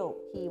didn't feel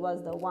he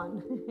was the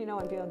one,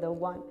 I feel the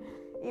one.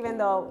 Even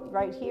though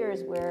right here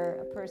is where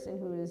a person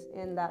who's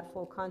in that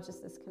full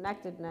consciousness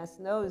connectedness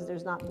knows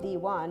there's not the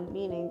one,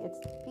 meaning it's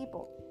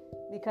people.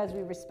 Because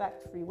we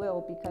respect free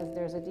will, because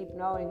there's a deep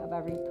knowing of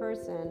every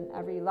person,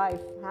 every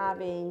life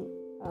having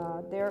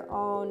their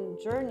own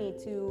journey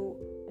to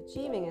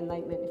achieving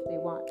enlightenment if they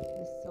want.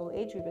 This soul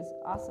age group is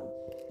awesome.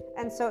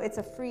 And so it's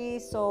a free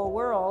soul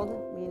world,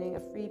 meaning a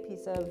free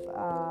piece of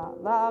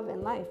love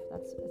and life.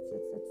 It's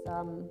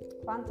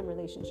quantum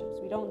relationships.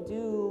 We don't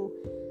do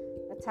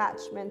a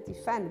attachment,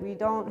 defend. We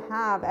don't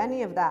have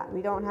any of that.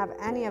 We don't have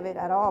any of it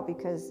at all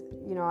because,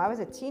 I was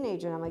a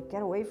teenager and I'm like,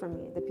 get away from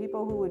me. The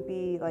people who would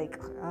be like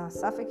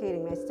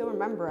suffocating me, I still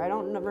remember. I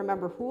don't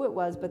remember who it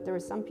was, but there were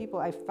some people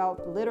I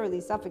felt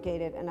literally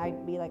suffocated and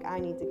I'd be like, I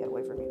need to get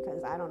away from you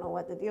because I don't know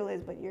what the deal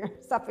is, but you're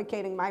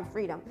suffocating my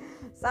freedom.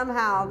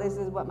 Somehow this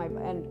is what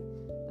and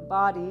the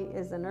body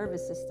is the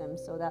nervous system.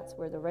 So that's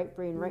where the right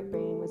brain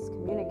was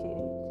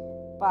communicating.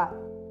 But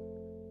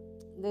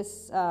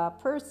this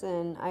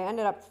person, I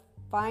ended up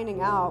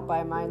finding out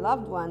by my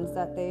loved ones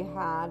that they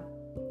had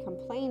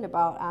complained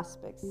about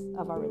aspects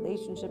of our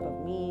relationship,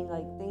 of me,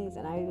 like things,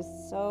 and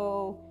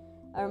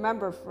I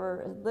remember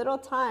for a little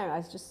time I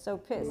was just so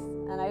pissed,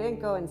 and I didn't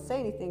go and say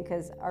anything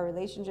because our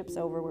relationship's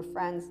over, we're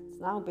friends,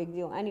 it's not a big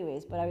deal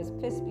anyways, but I was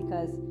pissed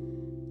because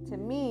to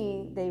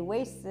me they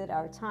wasted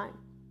our time,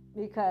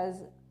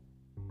 because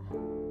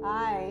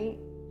I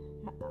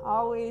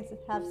always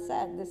have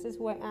said this is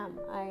who I am.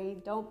 I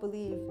don't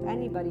believe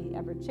anybody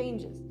ever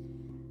changes.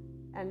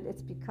 And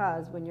it's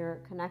because when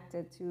you're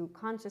connected to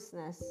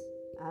consciousness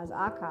as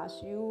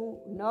Akash, you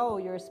know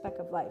you're a speck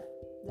of life.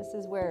 This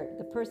is where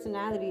the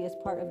personality is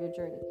part of your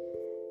journey.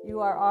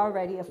 You are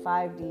already a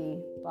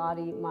 5D,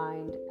 body,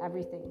 mind,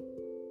 everything.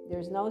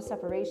 There's no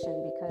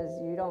separation because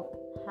you don't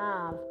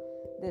have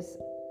this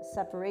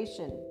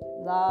separation.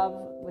 Love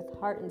with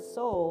heart and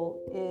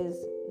soul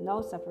is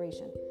no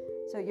separation.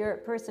 So your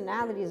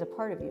personality is a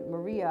part of you.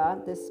 Maria,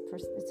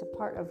 it's a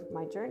part of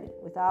my journey.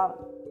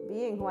 Without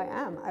being who I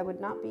am, I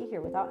would not be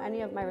here. Without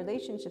any of my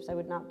relationships, I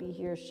would not be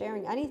here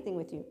sharing anything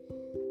with you.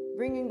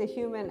 Bringing the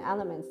human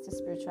elements to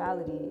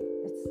spirituality,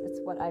 it's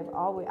what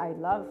I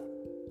love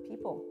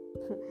people.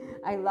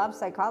 I love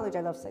psychology,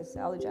 I love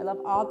sociology, I love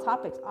all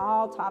topics.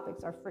 All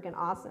topics are freaking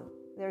awesome.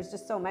 There's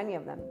just so many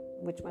of them.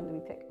 Which one do we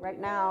pick? Right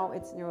now,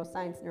 it's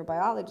neuroscience,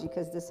 neurobiology,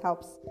 because this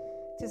helps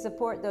to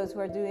support those who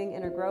are doing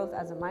inner growth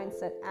as a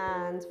mindset,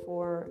 and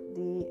for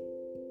the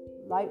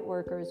light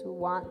workers who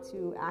want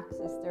to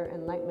access their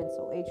enlightenment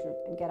soul age group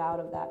and get out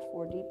of that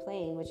 4D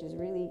plane, which is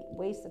really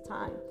waste of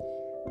time.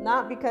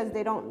 Not because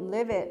they don't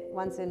live it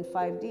once in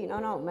 5D.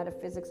 No,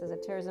 metaphysics,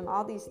 esotericism,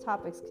 all these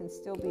topics can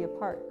still be a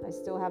part. I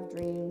still have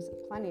dreams,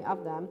 plenty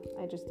of them.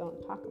 I just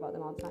don't talk about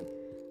them all the time.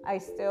 I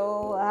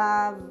still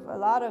have a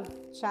lot of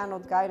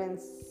channeled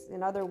guidance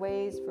in other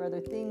ways, for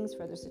other things,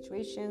 for other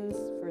situations,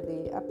 for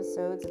the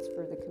episodes, it's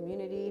for the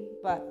community.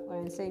 But what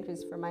I'm saying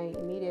is for my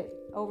immediate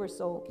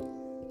oversoul.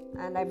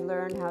 And I've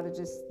learned how to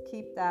just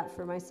keep that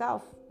for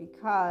myself,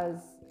 because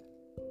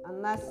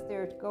unless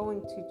they're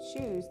going to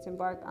choose to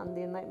embark on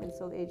the Enlightenment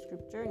Soul Age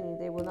Group journey,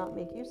 they will not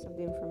make use of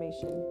the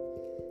information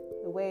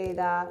the way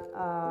that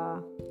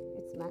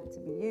it's meant to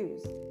be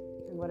used.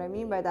 And what I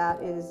mean by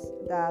that is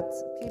that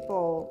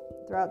people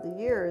throughout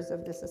the years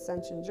of this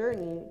ascension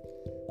journey,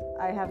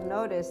 I have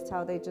noticed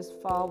how they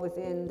just fall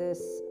within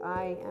this,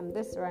 I am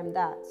this or I'm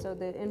that. So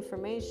the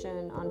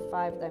information on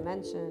 5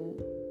 dimension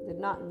did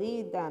not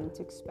lead them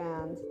to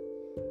expand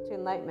to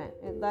enlightenment.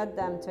 It led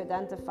them to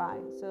identify.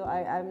 So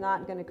I'm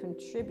not going to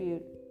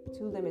contribute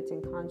to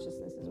limiting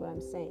consciousness, is what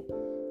I'm saying.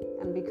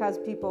 And because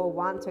people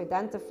want to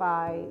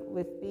identify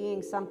with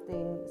being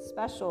something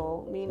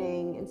special,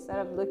 meaning instead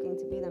of looking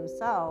to be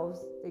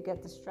themselves, they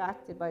get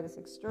distracted by this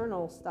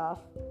external stuff.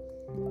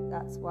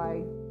 That's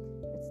why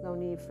it's no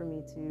need for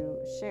me to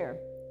share.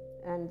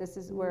 And this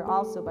is where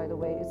also, by the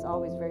way, it's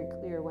always very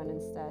clear when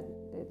instead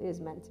it is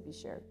meant to be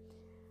shared.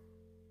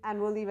 And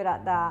we'll leave it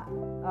at that.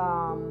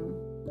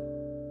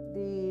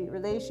 The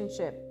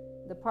relationship,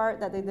 the part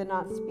that they did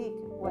not speak,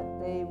 what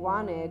they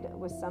wanted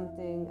was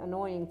something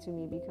annoying to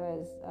me,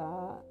 because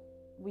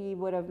we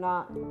would have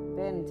not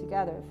been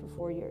together for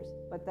 4 years.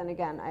 But then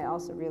again, I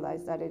also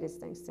realized that it is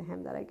thanks to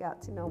him that I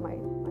got to know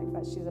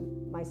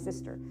my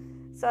sister.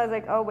 So I was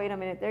like, oh, wait a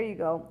minute, there you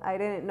go. I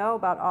didn't know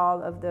about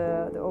all of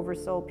the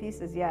oversoul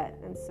pieces yet.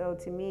 And so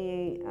to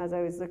me, as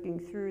I was looking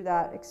through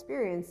that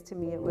experience, to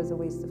me it was a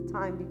waste of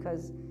time,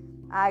 because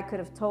I could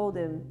have told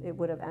him it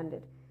would have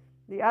ended.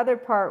 The other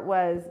part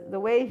was the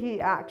way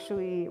he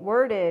actually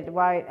worded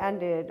why it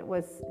ended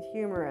was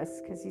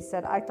humorous, because he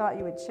said, I thought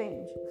you would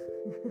change.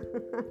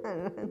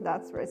 And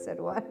that's where I said,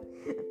 what?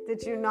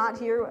 Did you not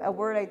hear a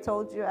word I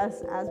told you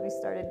as we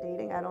started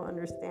dating? I don't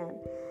understand.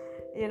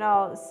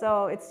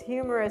 So it's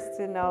humorous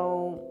to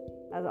know,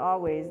 as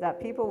always, that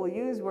people will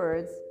use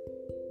words,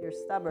 you're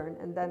stubborn,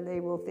 and then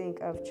they will think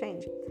of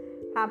change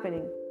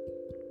happening.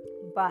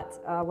 But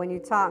when you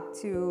talk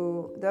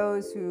to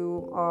those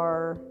who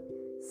are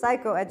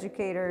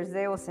psychoeducators,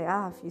 they will say,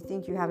 if you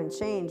think you haven't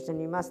changed, then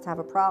you must have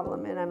a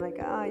problem. And I'm like,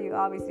 you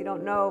obviously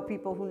don't know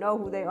people who know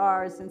who they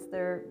are since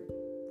they're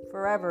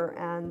forever.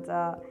 And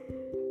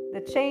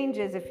the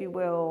changes, if you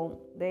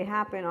will, they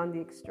happen on the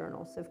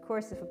external. So of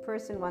course, if a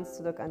person wants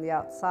to look on the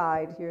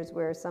outside, here's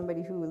where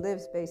somebody who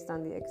lives based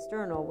on the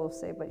external will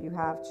say, but you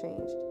have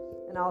changed.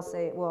 And I'll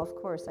say, well, of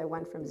course, I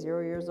went from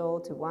 0 years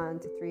old to 1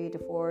 to 3 to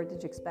 4.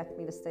 Did you expect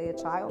me to stay a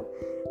child?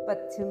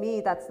 But to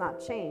me, that's not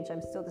change.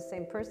 I'm still the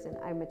same person.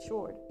 I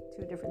matured.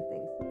 2 different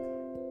things.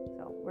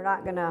 So we're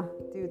not going to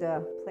do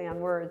the play on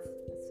words,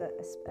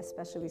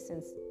 especially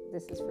since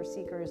this is for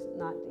seekers,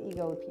 not the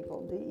egoic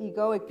people. The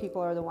egoic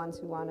people are the ones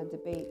who want to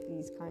debate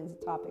these kinds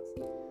of topics.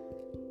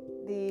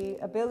 The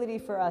ability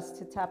for us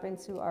to tap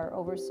into our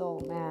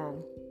oversoul,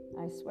 man,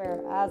 I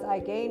swear, as I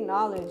gain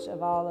knowledge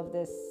of all of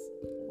this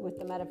with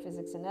the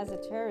metaphysics and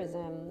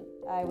esotericism,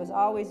 I was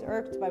always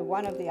irked by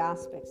one of the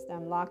aspects,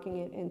 them locking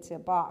it into a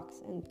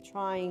box and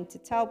trying to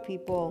tell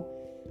people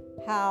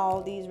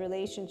how these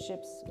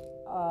relationships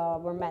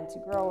were meant to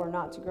grow or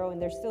not to grow,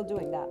 and they're still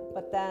doing that.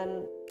 But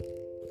then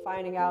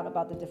finding out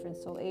about the different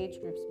soul age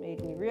groups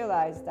made me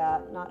realize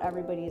that not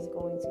everybody is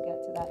going to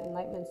get to that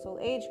enlightenment soul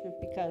age group,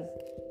 because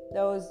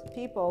those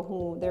people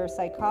who their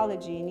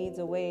psychology needs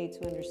a way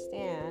to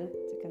understand,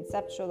 to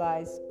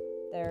conceptualize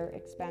their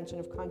expansion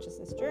of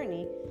consciousness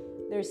journey,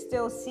 they're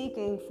still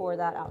seeking for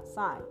that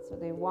outside. So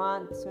they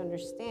want to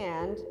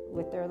understand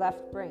with their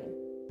left brain.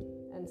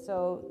 And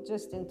so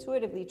just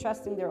intuitively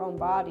trusting their own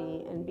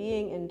body and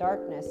being in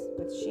darkness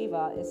with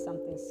Shiva is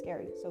something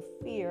scary. So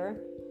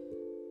fear,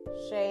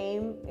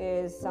 shame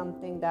is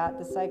something that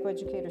the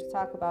psychoeducators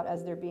talk about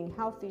as there being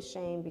healthy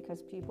shame,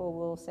 because people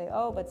will say,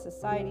 oh, but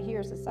society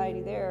here,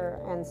 society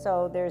there. And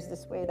so there's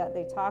this way that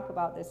they talk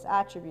about this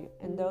attribute.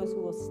 And those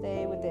who will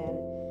stay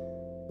within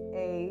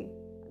a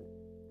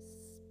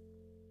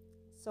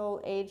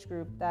soul age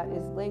group that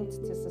is linked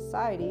to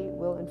society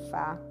will in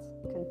fact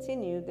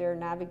continue their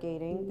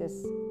navigating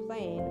this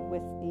plane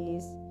with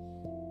these,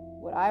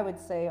 what I would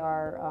say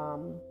are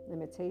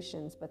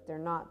limitations, but they're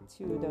not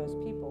to those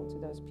people. To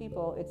those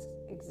people, it's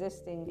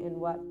existing in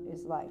what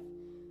is life.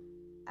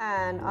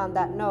 And on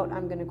that note,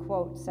 I'm going to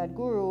quote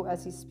Sadhguru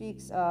as he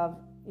speaks of,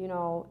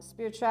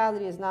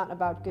 spirituality is not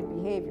about good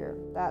behavior.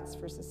 That's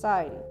for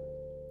society.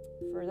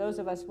 For those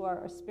of us who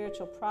are a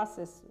spiritual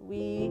process,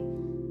 we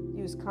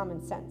use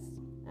common sense,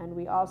 and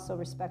we also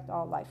respect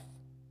all life.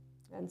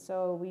 And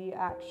so we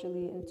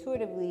actually,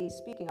 intuitively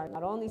speaking, are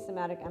not only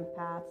somatic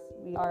empaths,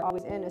 we are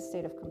always in a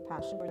state of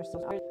compassion for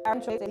ourselves.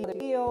 Our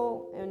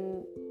feel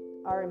and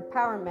our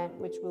empowerment,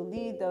 which will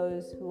lead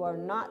those who are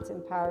not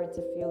empowered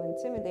to feel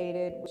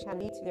intimidated, which can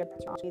lead to their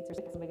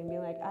somebody being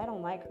like, I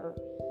don't like her,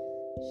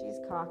 she's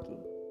cocky,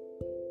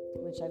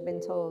 which I've been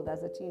told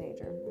as a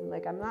teenager. I'm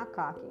like, I'm not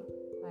cocky,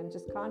 I'm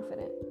just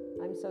confident.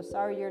 I'm so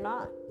sorry you're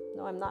not.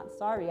 No, I'm not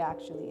sorry,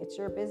 actually. It's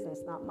your business,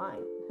 not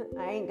mine.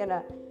 I ain't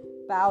gonna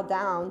bow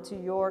down to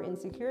your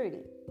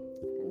insecurity.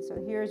 And so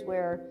here's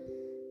where,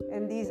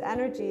 in these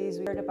energies,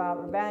 we heard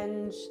about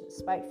revenge,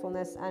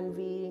 spitefulness,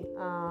 envy.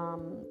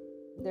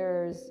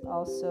 There's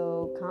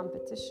also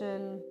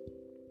competition.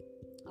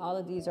 All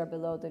of these are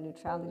below the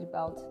neutrality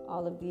belt.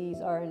 All of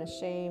these are in a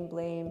shame,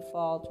 blame,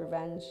 fault,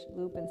 revenge,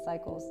 loop, and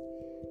cycles.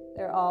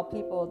 They're all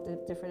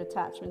people, different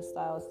attachment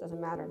styles,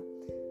 doesn't matter.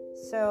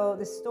 So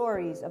the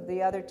stories of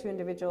the other two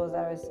individuals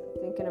that I was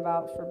thinking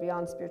about for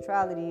Beyond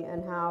Spirituality,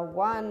 and how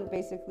one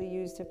basically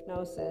used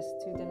hypnosis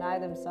to deny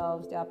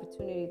themselves the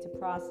opportunity to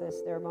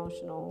process their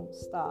emotional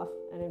stuff.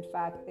 And in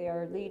fact, they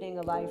are leading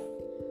a life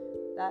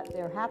that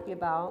they're happy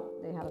about.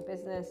 They have a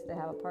business, they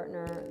have a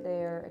partner,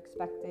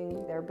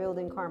 they're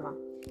building karma,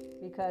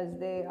 because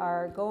they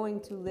are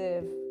going to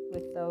live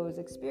with those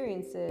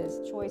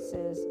experiences,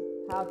 choices,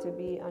 how to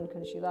be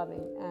unconsciously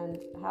loving and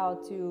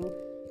how to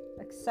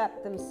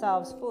accept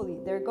themselves fully.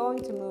 They're going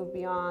to move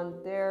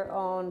beyond their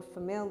own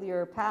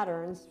familiar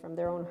patterns from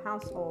their own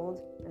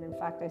household. And in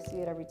fact, I see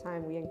it every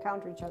time we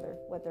encounter each other,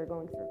 what they're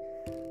going through,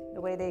 the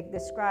way they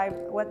describe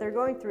what they're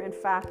going through. In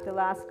fact, the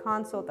last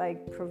consult I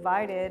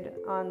provided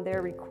on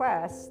their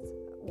request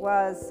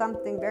was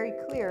something very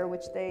clear,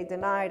 which they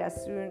denied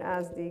as soon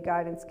as the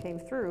guidance came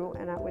through.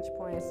 And at which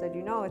point I said,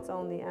 it's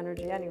only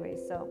energy anyway,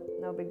 so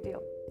no big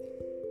deal.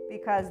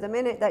 Because the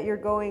minute that you're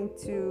going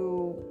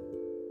to,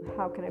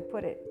 how can I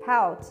put it,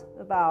 pout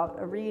about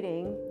a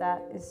reading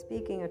that is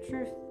speaking a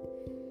truth,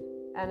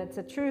 and it's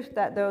a truth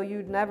that though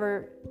you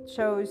never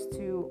chose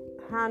to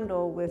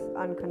handle with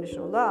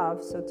unconditional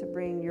love, so to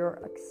bring your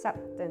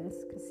acceptance,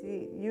 because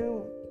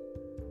you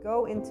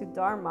go into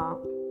Dharma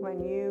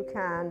when you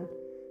can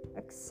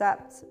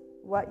accept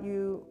what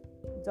you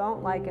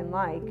don't like and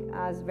like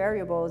as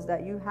variables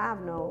that you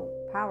have no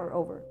power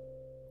over.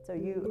 So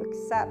you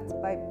accept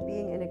by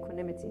being in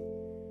equanimity.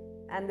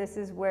 And this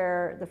is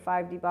where the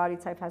 5D body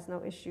type has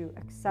no issue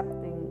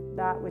accepting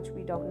that which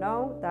we don't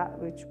know, that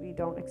which we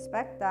don't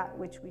expect, that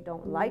which we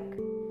don't like,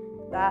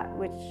 that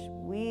which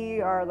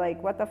we are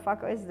like, what the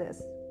fuck is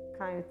this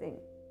kind of thing.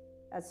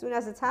 As soon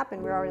as it's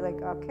happened, we're already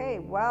like, okay,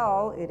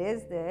 well, it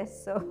is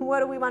this. So what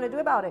do we want to do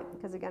about it?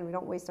 Because again, we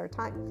don't waste our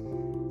time.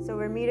 So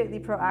we're immediately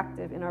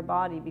proactive in our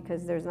body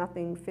because there's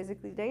nothing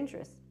physically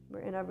dangerous. We're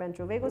in our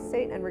ventral vagal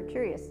state and we're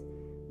curious.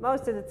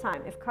 Most of the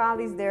time, if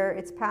Kali's there,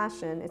 it's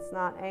passion, it's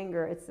not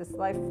anger, it's this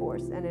life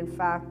force. And in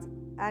fact,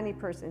 any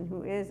person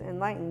who is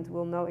enlightened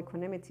will know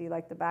equanimity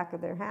like the back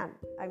of their hand.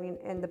 I mean,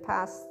 in the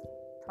past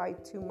probably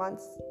 2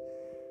 months,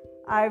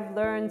 I've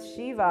learned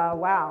Shiva,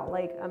 wow,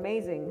 like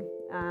amazing.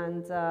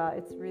 And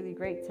it's really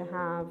great to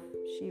have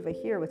Shiva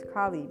here with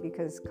Kali,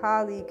 because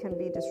Kali can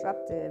be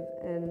disruptive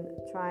in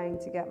trying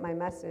to get my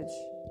message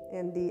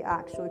in the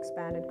actual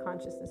expanded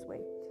consciousness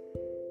way.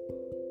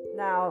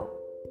 Now,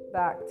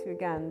 back to,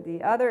 again,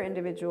 the other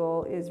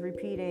individual is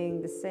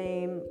repeating the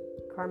same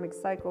karmic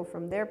cycle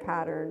from their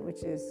pattern,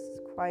 which is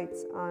quite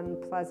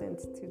unpleasant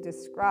to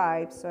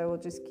describe. So I will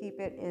just keep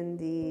it in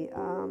the,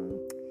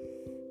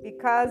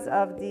 because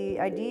of the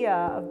idea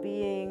of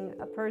being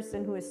a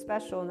person who is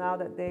special now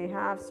that they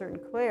have certain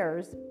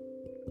clairs,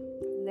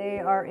 they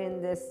are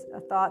in this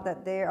thought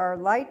that they are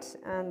light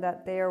and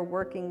that they are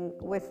working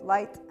with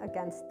light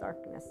against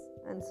darkness.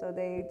 And so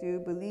they do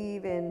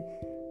believe in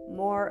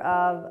more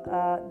of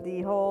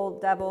the whole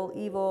devil,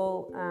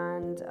 evil,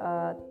 and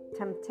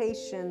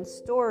temptation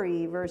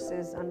story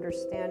versus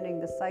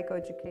understanding the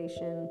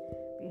psychoeducation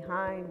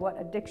behind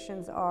what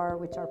addictions are,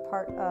 which are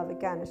part of,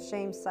 again, a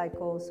shame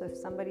cycle. So if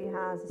somebody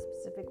has a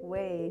specific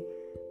way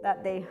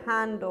that they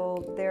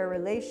handle their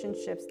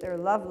relationships, their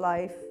love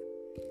life,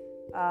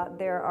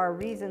 there are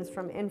reasons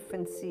from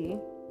infancy,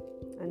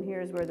 and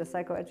here's where the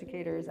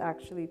psychoeducators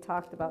actually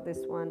talked about this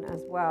one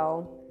as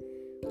well,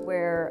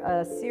 where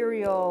a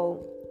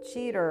serial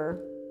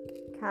cheater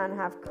can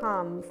have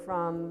come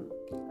from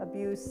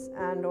abuse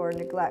and or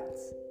neglect,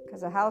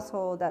 because a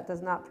household that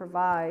does not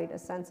provide a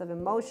sense of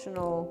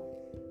emotional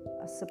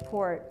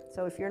support.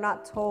 So if you're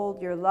not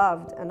told you're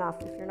loved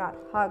enough, if you're not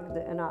hugged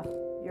enough,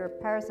 your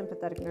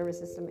parasympathetic nervous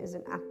system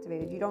isn't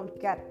activated. You don't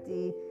get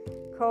the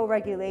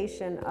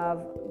co-regulation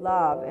of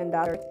love, and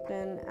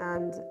direction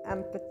and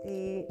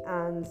empathy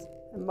and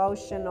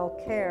emotional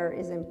care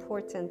is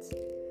important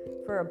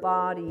for a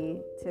body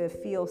to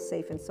feel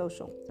safe and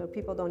social. So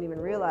people don't even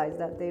realize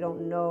that they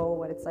don't know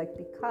what it's like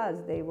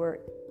because they were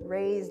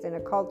raised in a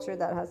culture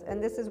that has,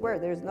 and this is where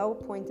there's no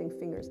pointing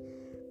fingers.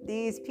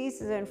 These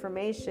pieces of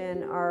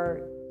information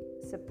are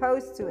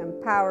supposed to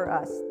empower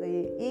us.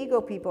 The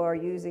ego people are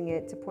using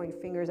it to point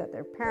fingers at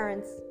their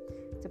parents,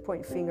 to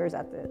point fingers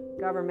at the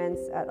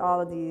governments, at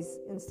all of these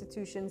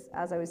institutions.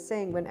 As I was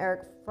saying, when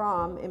Erich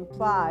Fromm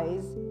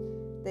implies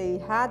they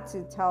had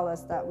to tell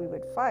us that we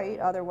would fight,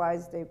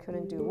 otherwise they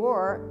couldn't do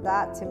war,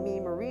 that to me,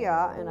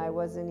 Maria, and I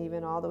wasn't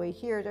even all the way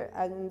here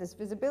in this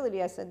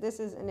visibility, I said this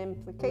is an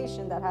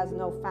implication that has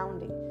no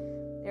founding.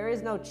 There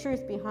is no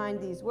truth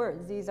behind these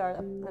words. These are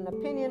an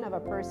opinion of a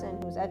person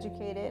who's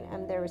educated,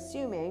 and they're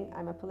assuming.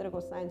 I'm a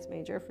political science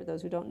major, for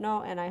those who don't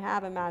know, and I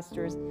have a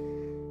master's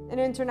in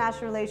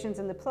international relations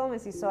and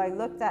diplomacy. So I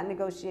looked at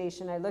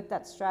negotiation, I looked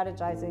at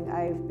strategizing.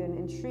 I've been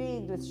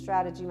intrigued with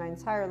strategy my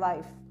entire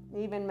life.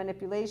 Even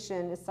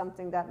manipulation is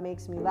something that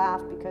makes me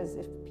laugh, because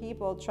if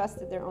people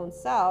trusted their own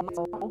selves,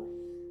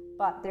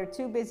 but they're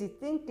too busy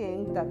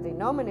thinking that they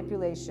know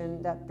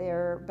manipulation, that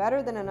they're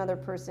better than another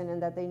person, and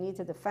that they need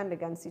to defend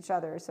against each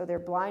other. So they're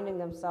blinding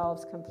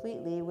themselves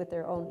completely with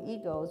their own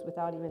egos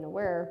without even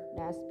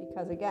awareness.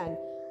 Because again,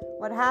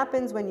 what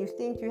happens when you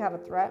think you have a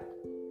threat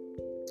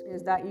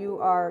is that you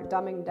are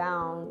dumbing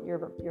down,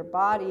 your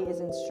body is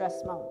in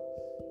stress mode.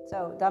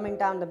 So dumbing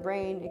down the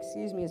brain,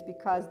 is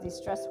because these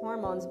stress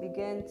hormones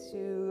begin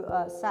to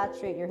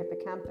saturate your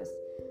hippocampus.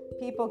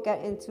 People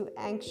get into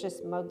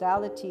anxious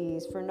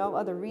modalities for no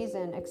other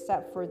reason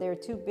except for they're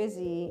too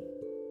busy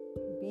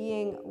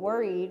being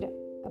worried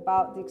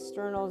about the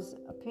external's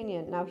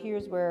opinion. Now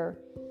here's where,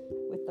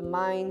 with the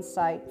mind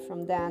sight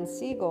from Dan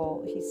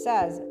Siegel, he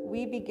says,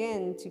 we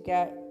begin to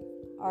get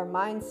our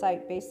mind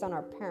sight based on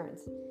our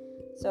parents.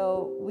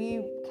 So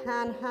we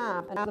can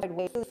have another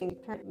way of feeling.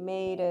 Parent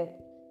made it,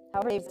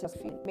 however they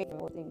just made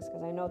things,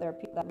 because I know there are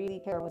people that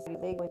really care what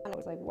they go on.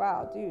 It's like,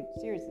 wow, dude,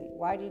 seriously,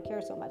 why do you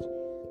care so much?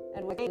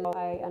 And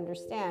I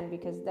understand,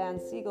 because Dan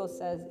Siegel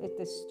says it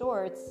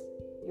distorts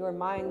your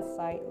mind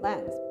sight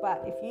lens.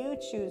 But if you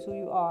choose who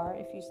you are,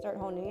 if you start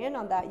honing in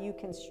on that, you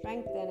can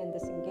strengthen and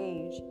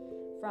disengage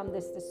from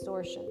this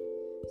distortion.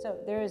 So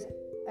there's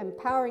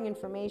empowering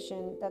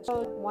information that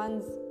shows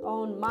one's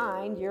own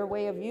mind, your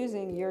way of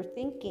using your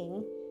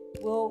thinking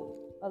will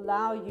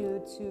allow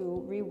you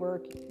to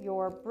rework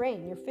your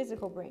brain, your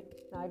physical brain.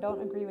 Now, I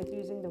don't agree with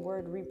using the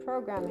word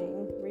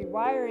reprogramming.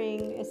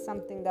 Rewiring is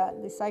something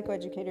that the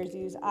psychoeducators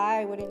use.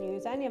 I wouldn't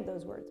use any of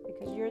those words,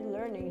 because you're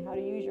learning how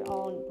to use your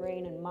own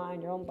brain and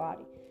mind, your own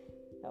body.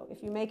 So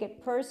if you make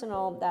it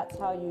personal, that's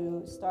how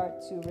you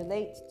start to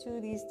relate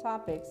to these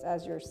topics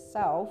as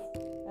yourself,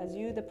 as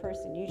you the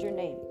person. Use your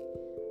name.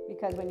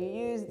 Because when you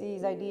use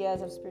these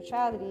ideas of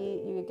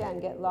spirituality, you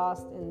again get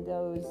lost in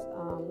those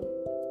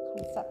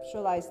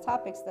conceptualized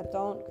topics that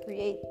don't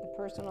create the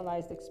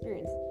personalized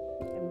experience.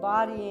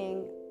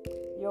 Embodying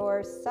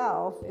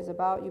yourself is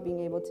about you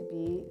being able to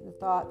be the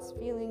thoughts,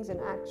 feelings,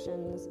 and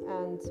actions,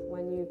 and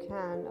when you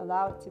can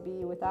allow it to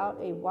be without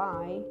a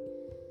why,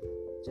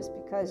 just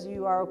because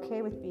you are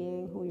okay with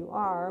being who you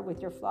are,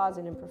 with your flaws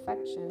and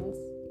imperfections,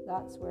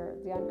 that's where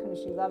the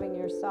unconditionally loving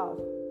yourself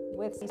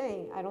with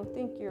saying, I don't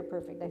think you're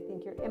perfect, I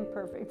think you're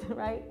imperfect,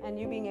 right? And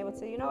you being able to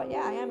say, you know what,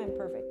 yeah, I am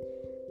imperfect.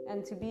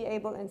 And to be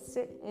able and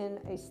sit in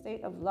a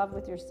state of love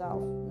with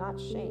yourself, not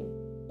shame.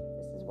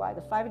 This is why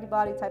the 5D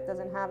body type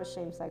doesn't have a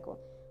shame cycle.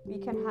 We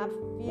can have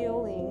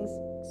feelings,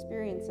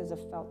 experiences of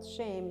felt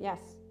shame,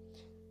 yes,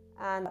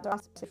 and the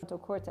frontal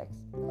cortex.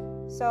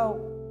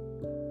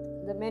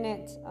 So the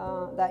minute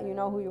that you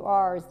know who you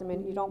are is the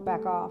minute you don't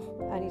back off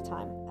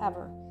anytime,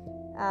 ever.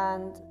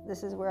 And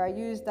this is where I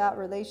use that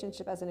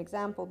relationship as an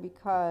example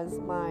because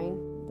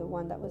the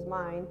one that was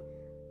mine,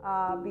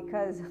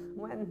 because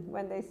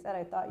when they said,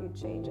 I thought you'd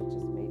change, it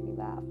just made me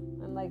laugh.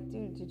 I'm like,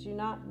 dude, did you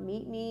not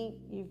meet me?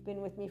 You've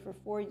been with me for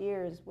 4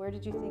 years. Where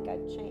did you think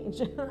I'd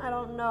change? I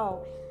don't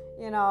know.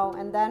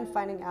 And then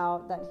finding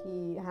out that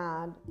he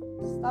had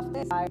stuff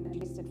that I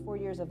wasted 4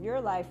 years of your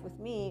life with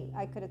me,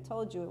 I could have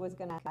told you it was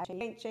going to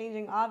change.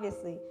 Changing,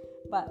 obviously,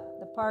 but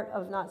the part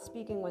of not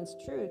speaking one's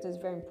truth is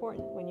very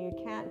important. When you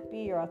can't be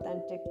your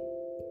authentic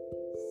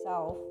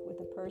self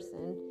with a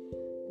person,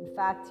 in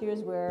fact,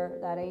 here's where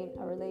that ain't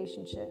a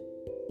relationship.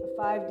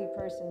 A 5D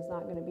person is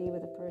not going to be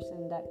with a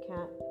person that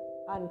can't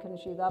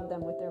unconditionally love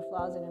them with their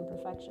flaws and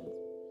imperfections.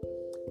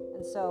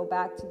 And so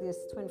back to this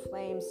twin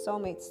flame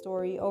soulmate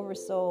story,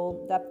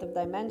 oversoul, depth of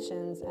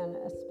dimensions, and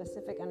a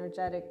specific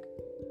energetic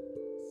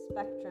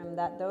spectrum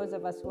that those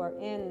of us who are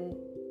in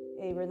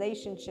a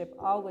relationship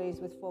always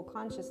with full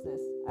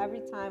consciousness.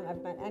 Every time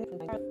I've met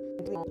anyone,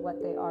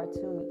 what they are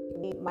to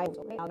me,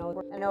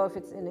 I know if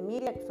it's an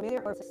immediate,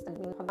 familiar, or distant.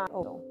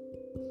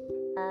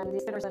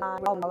 And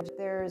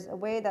there's a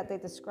way that they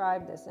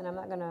describe this, and I'm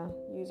not going to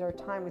use our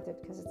time with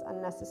it because it's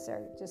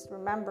unnecessary. Just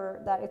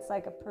remember that it's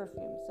like a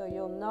perfume. So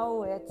you'll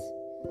know it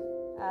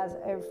as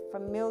a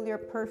familiar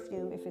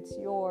perfume if it's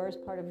yours,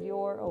 part of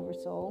your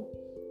oversoul.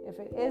 If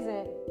it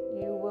isn't,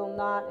 you will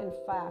not, in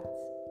fact,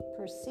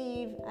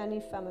 perceive any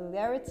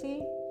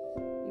familiarity.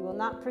 You will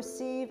not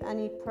perceive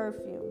any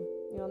perfume.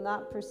 You will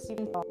not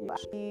perceive,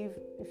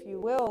 if you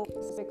will,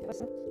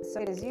 so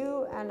it is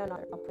you and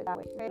another. I'll put it that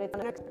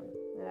way.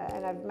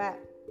 And I've met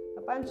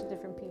a bunch of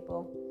different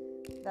people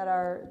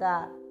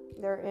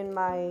they're in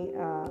my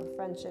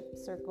friendship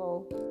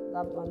circle,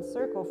 loved one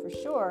circle for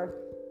sure,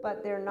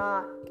 but they're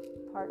not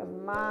part of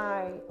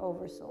my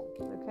oversoul,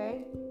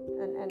 okay?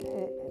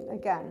 And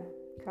again,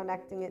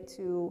 connecting it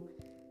to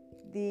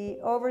the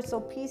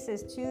oversoul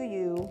pieces to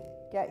you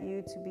get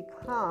you to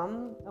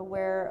become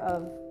aware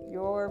of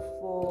your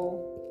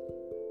full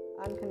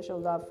unconditional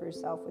love for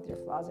yourself with your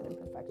flaws and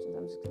imperfections.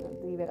 I'm just going to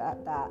leave it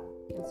at that.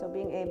 And so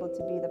being able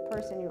to be the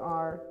person you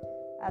are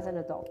as an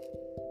adult.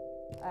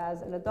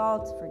 As an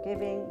adult,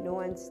 forgiving,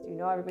 nuanced. You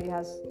know everybody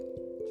has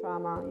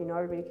trauma. You know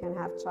everybody can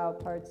have child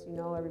parts. You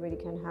know everybody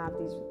can have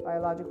these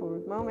biological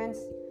root moments.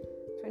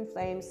 Twin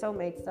flames,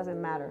 soulmates,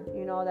 doesn't matter.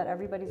 You know that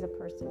everybody's a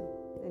person.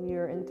 And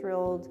you're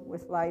enthralled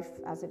with life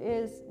as it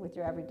is, with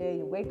your everyday.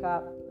 You wake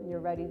up and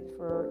you're ready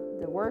for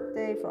the work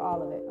day, for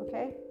all of it,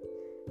 okay?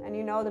 And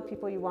you know the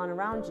people you want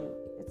around you.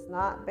 It's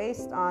not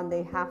based on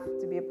they have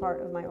to be a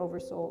part of my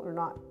oversoul or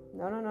not.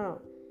 No.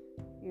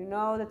 You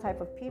know the type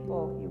of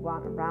people you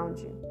want around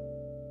you.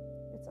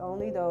 It's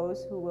only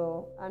those who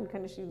will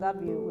unconditionally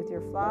love you with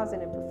your flaws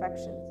and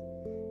imperfections.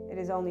 It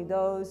is only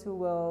those who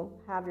will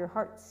have your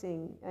heart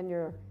sing and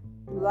your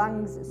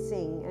lungs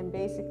sing and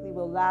basically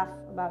will laugh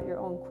about your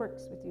own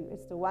quirks with you.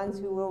 It's the ones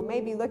who will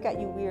maybe look at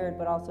you weird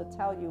but also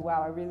tell you,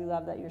 wow, I really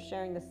love that you're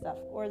sharing this stuff.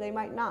 Or they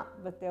might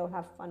not, but they'll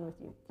have fun with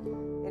you.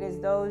 It is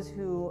those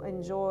who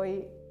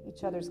enjoy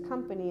each other's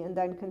company and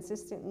then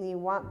consistently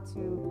want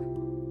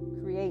to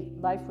create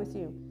life with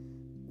you.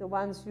 The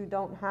ones who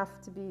don't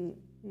have to be,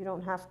 you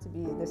don't have to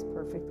be this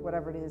perfect,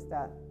 whatever it is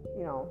that,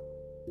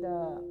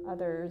 the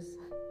others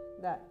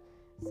that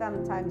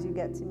sometimes you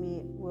get to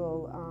meet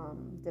will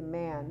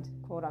demand,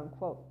 quote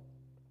unquote.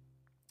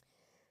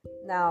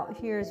 Now,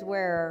 here's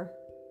where,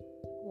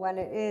 when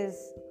it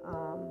is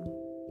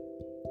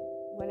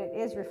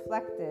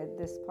reflected,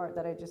 this part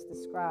that I just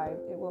described,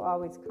 it will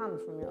always come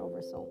from your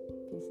oversoul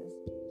pieces.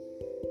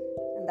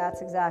 And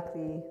that's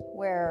exactly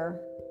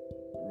where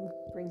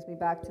brings me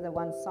back to the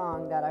one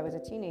song that I was a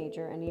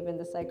teenager, and even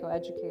the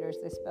psychoeducators,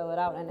 they spell it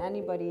out. And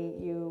anybody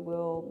you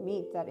will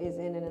meet that is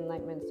in an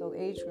enlightenment soul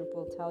age group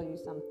will tell you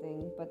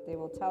something, but they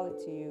will tell it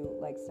to you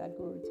like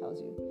Sadhguru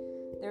tells you.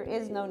 There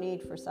is no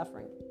need for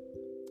suffering.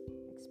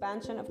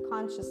 Expansion of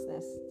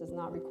consciousness does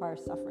not require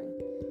suffering.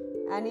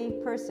 Any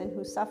person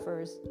who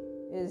suffers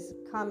is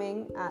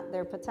coming at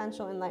their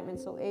potential enlightenment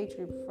soul age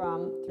group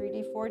from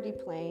 3D,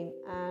 4D plane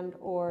and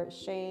or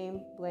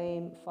shame,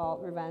 blame,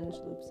 fault, revenge,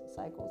 loops,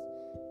 cycles.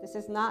 This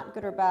is not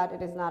good or bad.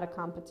 It is not a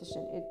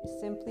competition. It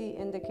simply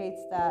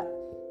indicates that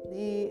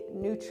the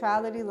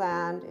neutrality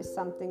land is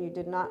something you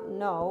did not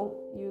know.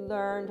 You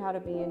learned how to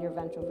be in your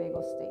ventral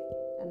vagal state.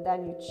 And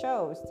then you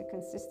chose to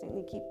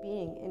consistently keep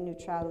being in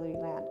neutrality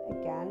land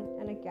again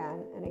and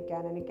again and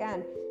again and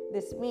again.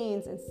 This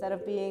means instead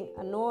of being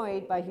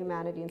annoyed by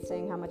humanity and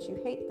saying how much you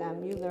hate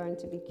them, you learn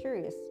to be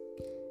curious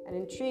and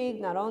intrigued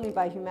not only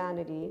by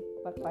humanity,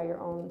 but by your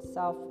own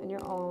self and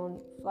your own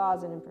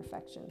flaws and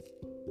imperfections.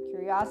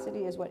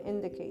 Curiosity is what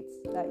indicates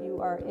that you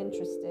are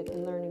interested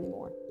in learning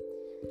more.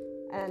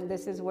 And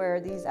this is where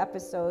these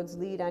episodes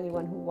lead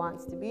anyone who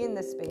wants to be in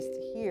this space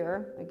to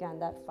hear, again,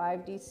 that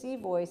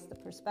 5DC voice, the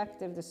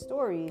perspective, the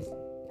stories,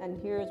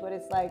 and here's what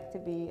it's like to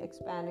be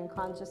expanding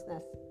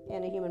consciousness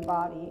in a human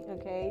body,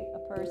 okay? A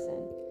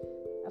person,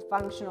 a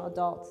functional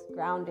adult,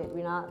 grounded.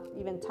 We're not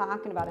even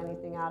talking about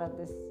anything out of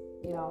this,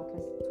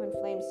 because twin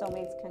flame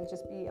soulmates can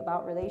just be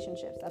about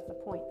relationships. That's the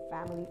point.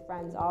 Family,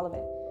 friends, all of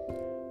it.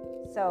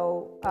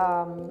 So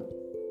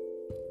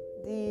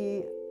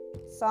the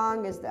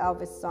song is the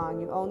Elvis song,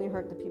 "You Only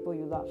Hurt the People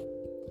You Love."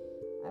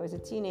 I was a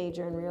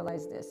teenager and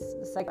realized this.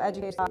 The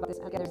psychoeducation about this,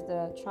 and there's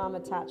the trauma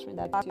attachment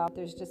that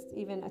there's just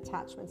even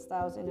attachment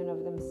styles in and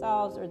of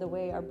themselves, or the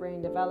way our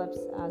brain develops,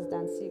 as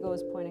Dan Siegel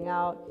is pointing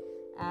out,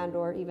 and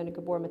or even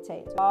Gabor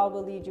Mate. So all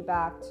will lead you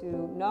back to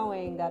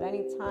knowing that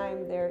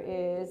anytime there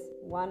is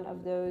one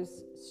of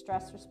those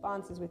stress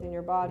responses within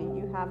your body,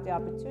 you have the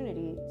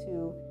opportunity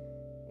to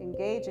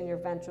engage in your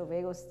ventral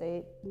vagal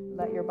state.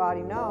 Let your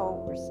body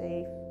know we're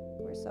safe,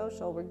 we're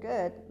social, we're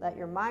good. Let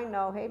your mind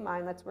know, hey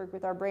mind, let's work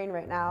with our brain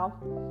right now.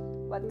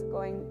 What's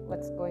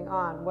going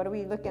on? What are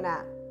we looking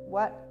at?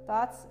 What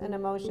thoughts and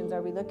emotions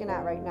are we looking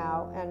at right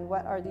now? And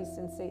what are these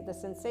the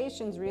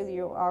sensations? Really,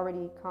 you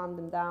already calmed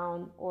them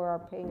down or are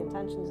paying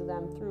attention to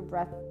them through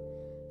breath,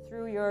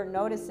 through your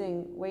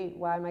noticing, wait,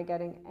 why am I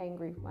getting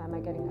angry? Why am I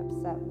getting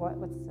upset?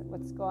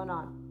 What's going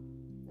on?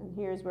 And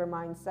here's where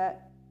mindset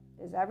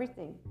is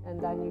everything. And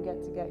then you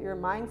get to get your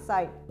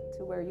mindset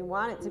to where you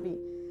want it to be.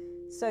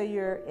 So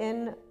you're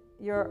in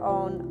your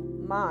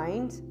own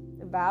mind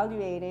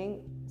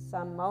evaluating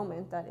some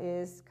moment that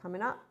is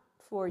coming up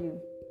for you.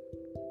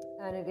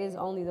 And it is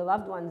only the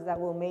loved ones that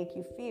will make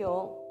you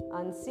feel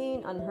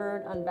unseen,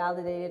 unheard,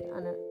 unvalidated,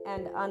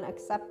 and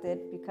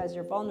unaccepted, because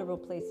your vulnerable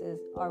places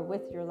are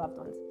with your loved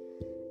ones.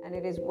 And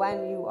it is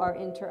when you are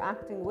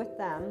interacting with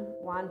them,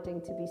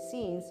 wanting to be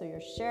seen, so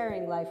you're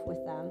sharing life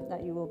with them,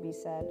 that you will be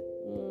said,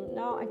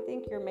 no, I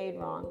think you're made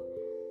wrong.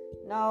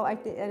 No, and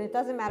it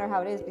doesn't matter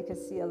how it is,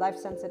 because see, a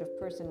life-sensitive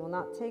person will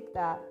not take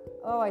that,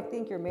 oh, I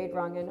think you're made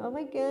wrong, and oh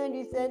my God,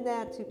 you said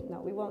that too.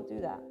 No, we won't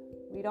do that.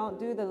 We don't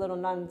do the little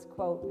nun's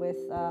quote with,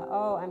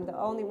 oh, I'm the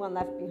only one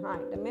left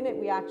behind. The minute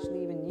we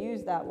actually even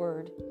use that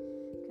word,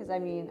 because I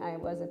mean, I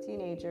was a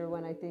teenager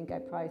when I think I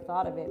probably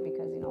thought of it,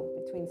 because, you know,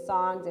 between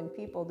songs and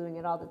people doing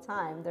it all the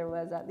time, there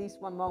was at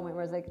least one moment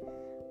where it's like,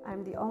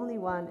 I'm the only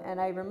one.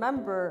 And I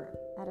remember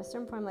at a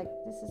certain point, I'm like,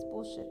 this is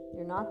bullshit.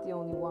 You're not the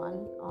only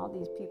one. All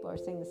these people are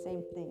saying the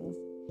same things.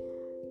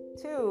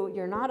 2,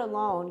 you're not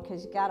alone,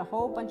 because you got a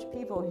whole bunch of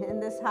people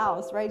in this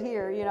house right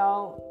here, you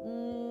know.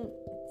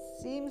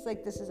 It seems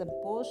like this is a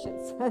bullshit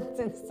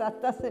sentence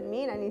that doesn't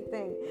mean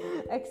anything,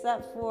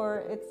 except for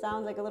it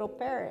sounds like a little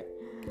parrot.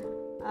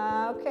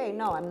 Okay,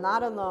 no, I'm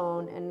not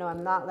alone, and no,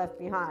 I'm not left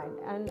behind.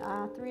 And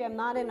 3, I'm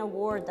not in a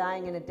war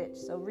dying in a ditch.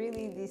 So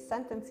really, these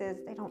sentences,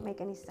 they don't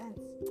make any sense.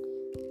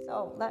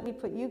 So let me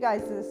put you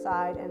guys to the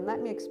side and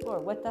let me explore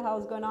what the hell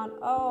is going on.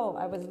 Oh,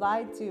 I was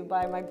lied to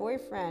by my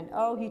boyfriend.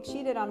 Oh, he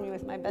cheated on me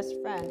with my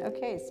best friend.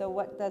 Okay, so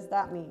what does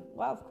that mean?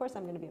 Well, of course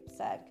I'm going to be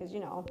upset, because,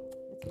 you know,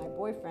 it's my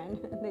boyfriend.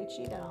 They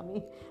cheated on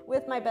me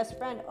with my best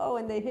friend. Oh,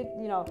 and they hit,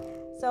 you know.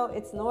 So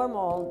it's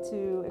normal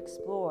to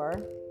explore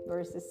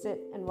versus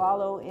sit and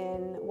wallow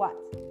in what?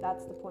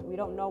 That's the point. We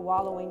don't know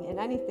wallowing in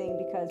anything,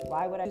 because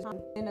why would I be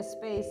in a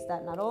space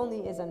that not only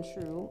is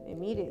untrue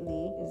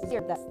immediately, is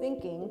here, that's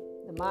thinking,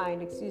 the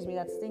mind,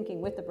 that's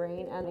thinking with the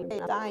brain, and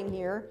dying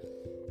here.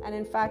 And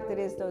in fact, it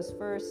is those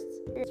first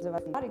periods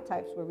of body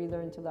types where we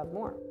learn to love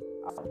more.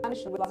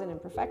 Punish the flaws and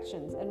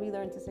imperfections, and we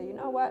learn to say, you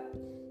know what?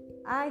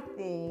 I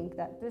think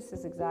that this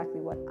is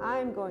exactly what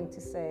I'm going to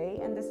say,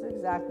 and this is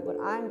exactly what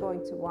I'm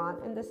going to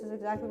want, and this is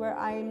exactly where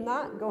I am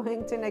not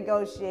going to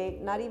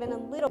negotiate, not even a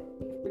little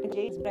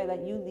bit, but I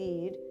let you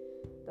lead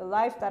the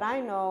life that I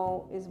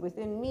know is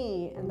within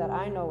me, and that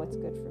I know what's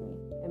good for me,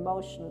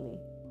 emotionally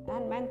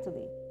and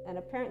mentally. And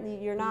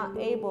apparently you're not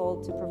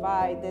able to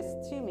provide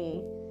this to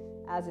me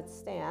as it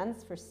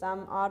stands for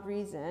some odd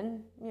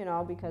reason, you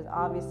know, because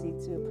obviously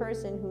to a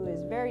person who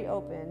is very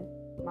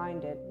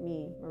open-minded,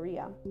 me,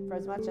 Maria, for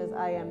as much as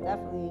I am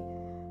definitely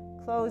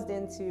closed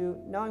into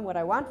knowing what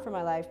I want for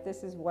my life,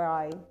 this is where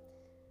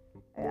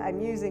I'm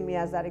using me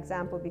as that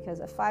example, because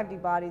a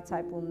 5D body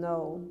type will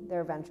know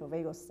their ventral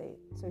vagal state.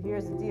 So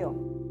here's the deal.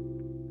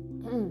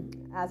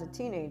 As a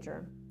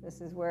teenager, this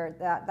is where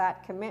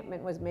that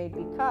commitment was made,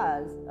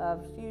 because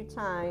of a few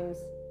times,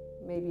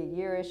 maybe a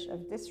yearish,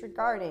 of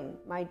disregarding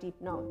my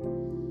deep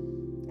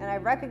known. And I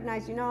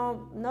recognize, you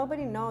know,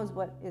 nobody knows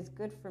what is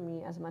good for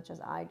me as much as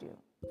I do.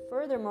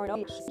 Furthermore,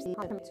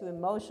 to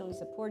emotionally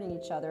supporting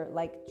each other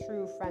like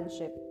true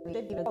friendship.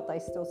 I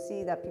still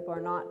see that people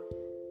are not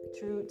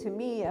true to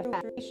me. A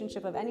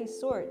relationship of any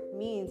sort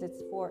means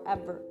it's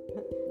forever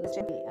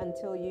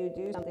until you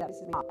do something that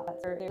is not.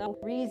 There's no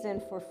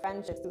reason for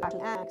friendships to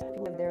actually act.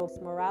 People have their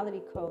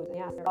morality codes, and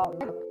yes, they're all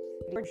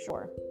for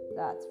sure.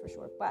 That's for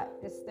sure. But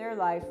it's their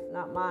life,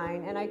 not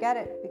mine. And I get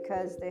it,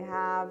 because they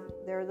have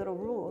their little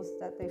rules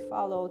that they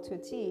follow to a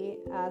T,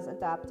 as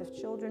adaptive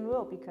children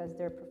will, because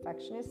they're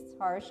perfectionists,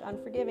 harsh,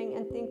 unforgiving,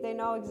 and think they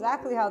know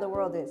exactly how the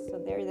world is.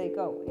 So there they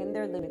go, in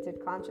their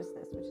limited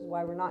consciousness, which is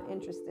why we're not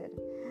interested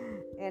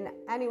in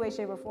any way,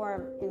 shape, or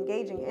form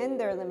engaging in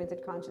their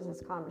limited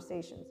consciousness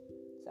conversations.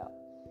 So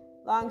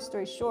long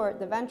story short,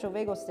 the ventral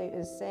vagal state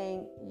is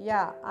saying,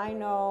 yeah, I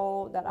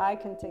know that I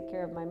can take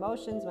care of my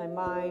emotions, my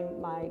mind,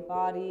 my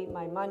body,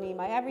 my money,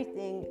 my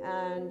everything,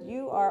 and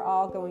you are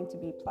all going to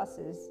be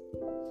pluses.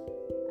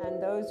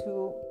 And those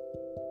who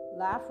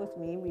laugh with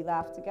me, we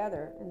laugh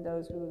together. And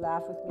those who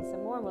laugh with me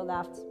some more will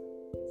laugh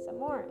some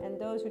more. And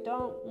those who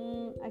don't,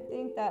 I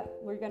think that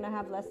we're going to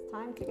have less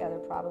time together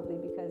probably,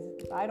 because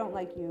if I don't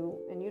like you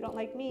and you don't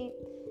like me,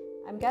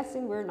 I'm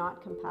guessing we're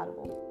not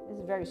compatible. This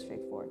is very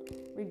straightforward.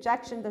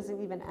 Rejection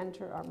doesn't even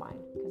enter our mind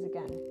because,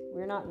 again,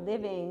 we're not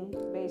living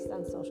based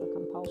on social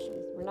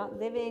compulsions. We're not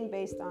living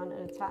based on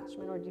an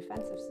attachment or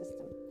defensive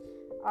system.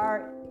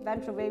 Our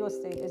ventral vagal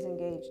state is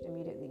engaged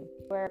immediately.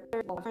 Where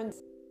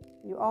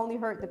you only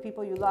hurt the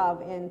people you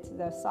love, into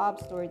the sob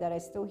story that I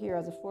still hear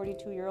as a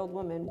 42-year-old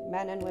woman,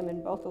 men and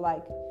women both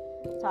alike,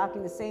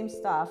 talking the same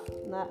stuff,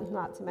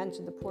 not to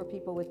mention the poor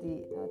people with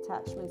the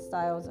attachment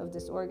styles of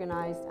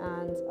disorganized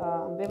and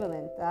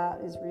ambivalent.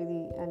 That is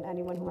really, and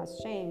anyone who has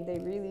shame,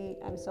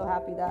 I'm so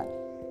happy that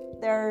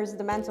there's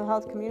the mental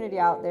health community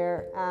out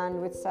there,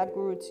 and with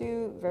Sadhguru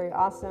too, very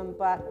awesome.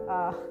 But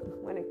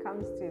when it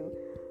comes to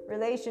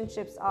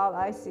relationships, all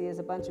I see is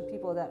a bunch of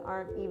people that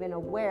aren't even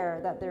aware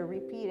that they're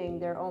repeating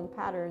their own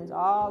patterns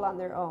all on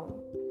their own,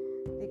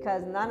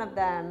 because none of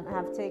them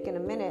have taken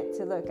a minute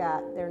to look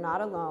at they're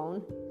not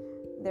alone.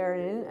 They're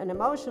in an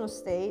emotional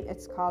state.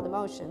 It's called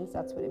emotions.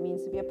 That's what it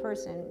means to be a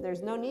person.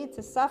 There's no need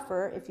to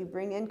suffer if you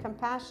bring in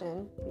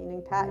compassion,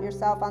 meaning pat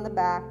yourself on the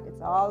back.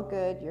 It's all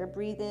good. You're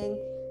breathing.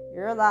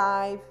 You're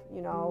alive.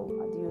 You know,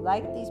 do you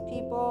like these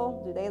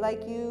people? Do they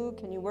like you?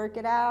 Can you work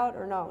it out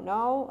or no?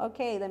 No?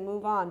 Okay, then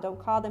move on. Don't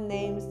call them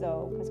names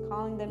though, because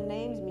calling them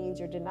names means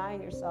you're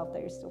denying yourself that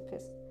you're still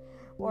pissed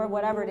or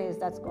whatever it is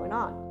that's going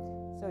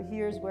on. So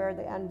here's where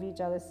the envy,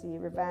 jealousy,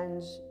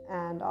 revenge,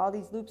 and all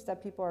these loops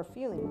that people are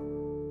feeling.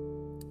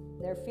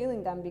 They're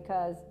feeling them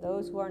because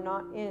those who are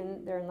not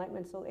in their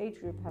Enlightenment Soul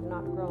Age group have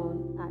not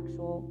grown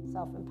actual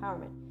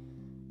self-empowerment.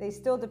 They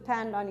still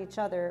depend on each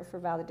other for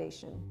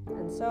validation.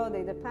 And so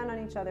they depend on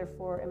each other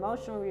for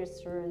emotional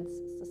reassurance,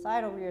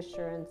 societal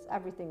reassurance,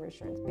 everything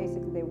reassurance.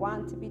 Basically, they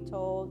want to be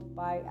told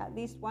by at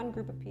least one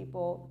group of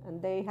people,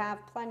 and they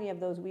have plenty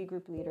of those we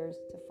group leaders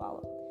to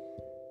follow.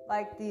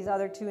 Like these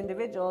other two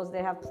individuals,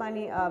 they have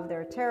plenty of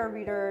their tarot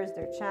readers,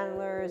 their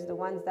channelers, the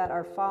ones that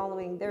are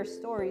following their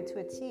story to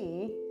a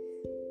T.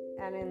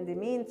 And in the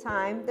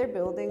meantime, they're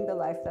building the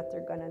life that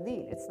they're going to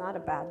lead. It's not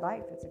a bad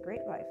life. It's a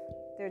great life.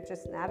 They're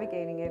just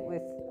navigating it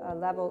with a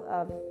level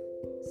of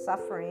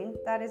suffering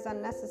that is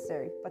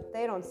unnecessary. But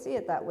they don't see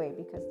it that way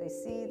because they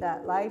see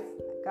that life,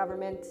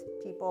 government,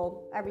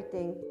 people,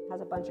 everything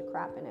has a bunch of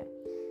crap in it.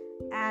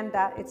 And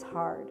that it's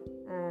hard.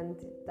 And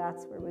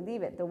that's where we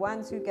leave it. The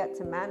ones who get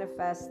to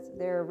manifest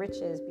their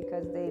riches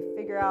because they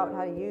figure out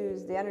how to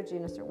use the energy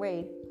in a certain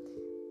way,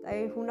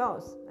 who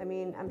knows? I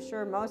mean, I'm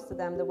sure most of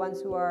them, the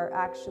ones who are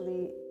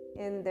actually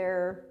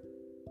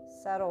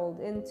settled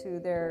into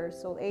their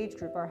soul age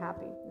group, are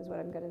happy, is what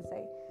I'm going to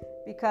say.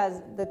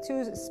 Because the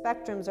two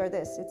spectrums are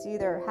this. It's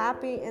either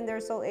happy in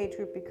their soul age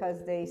group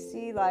because they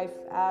see life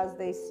as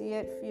they see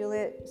it, feel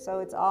it, so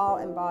it's all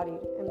embodied,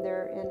 and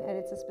and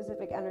it's a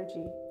specific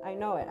energy. I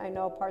know it. I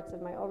know parts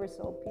of my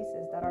oversoul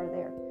pieces that are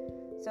there.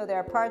 So there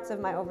are parts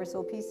of my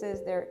oversoul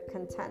pieces, they're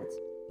content.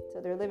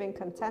 So they're living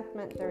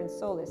contentment, they're in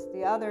solace.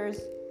 The others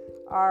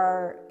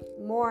are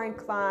more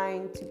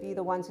inclined to be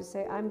the ones who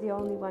say, I'm the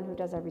only one who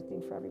does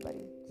everything for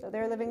everybody. So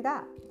they're living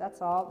that.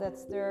 That's all.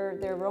 That's their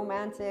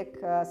romantic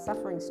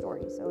suffering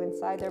story. So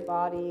inside their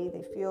body,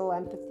 they feel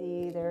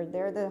empathy.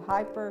 They're the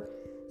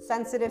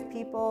hypersensitive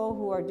people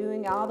who are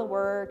doing all the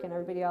work, and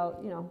everybody else,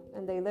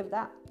 and they live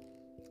that.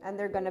 And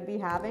they're going to be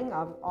having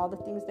all the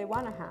things they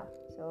want to have.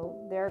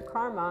 So their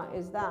karma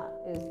is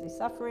the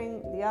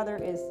suffering. The other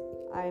is,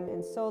 I'm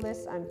in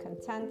solace, I'm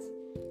content.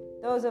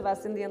 Those of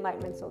us in the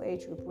Enlightenment Soul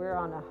Age group, we're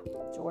on a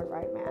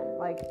joyride, man.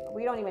 Like,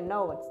 we don't even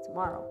know what's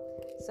tomorrow.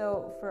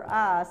 So for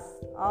us,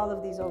 all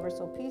of these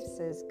oversoul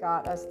pieces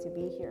got us to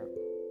be here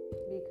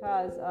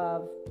because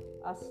of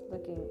us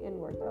looking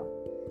inward, though.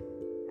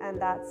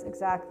 And that's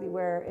exactly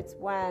where it's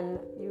when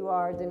you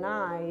are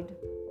denied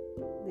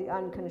the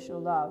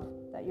unconditional love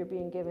that you're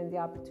being given the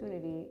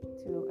opportunity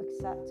to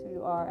accept who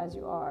you are as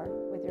you are,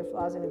 with your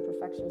flaws and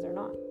imperfections or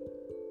not.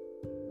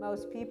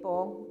 Most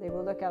people, they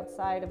will look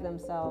outside of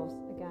themselves,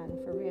 again,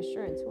 for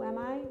reassurance. Who am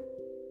I?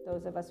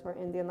 Those of us who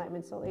are in the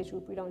Enlightenment Soul Age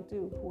group, we don't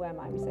do who am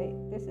I. We say,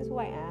 this is who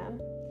I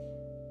am.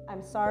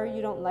 I'm sorry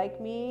you don't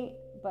like me,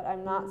 but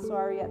I'm not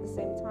sorry at the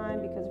same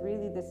time, because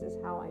really this is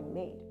how I'm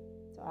made.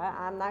 So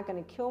I'm not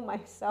going to kill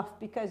myself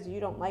because you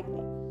don't like me.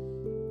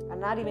 I'm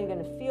not even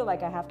going to feel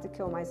like I have to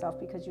kill myself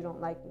because you don't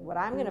like me. What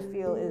I'm going to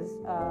feel is,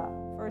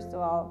 first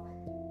of all,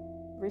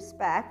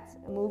 respect,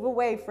 move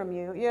away from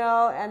you,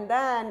 and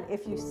then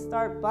if you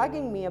start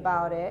bugging me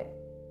about it,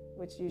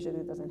 which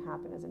usually doesn't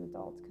happen as an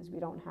adult because we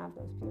don't have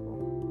those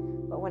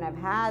people. But when I've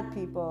had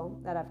people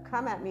that have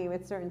come at me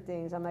with certain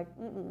things, I'm like,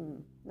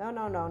 no.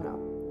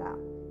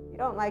 You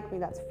don't like me,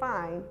 that's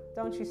fine.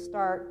 Don't you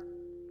start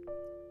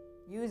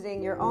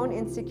using your own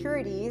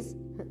insecurities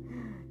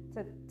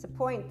to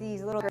point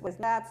these little girls.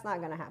 That's not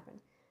going to happen.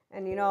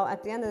 And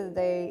at the end of the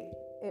day,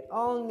 it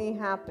only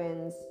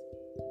happens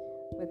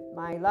with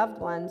my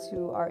loved ones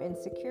who are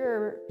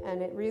insecure,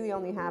 and it really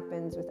only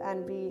happens with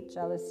envy,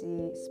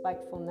 jealousy,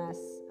 spitefulness,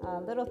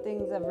 little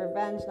things of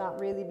revenge. Not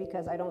really,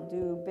 because I don't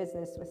do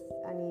business with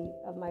any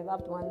of my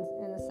loved ones,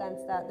 in the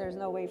sense that there's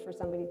no way for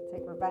somebody to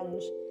take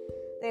revenge.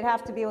 They'd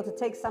have to be able to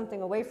take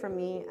something away from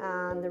me,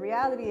 and the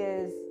reality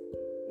is,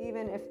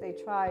 even if they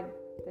tried,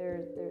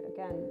 they're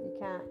again, you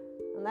can't,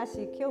 unless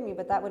you kill me,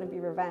 but that wouldn't be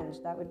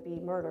revenge, that would be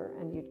murder,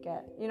 and you'd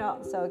get,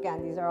 so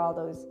again, these are all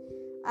those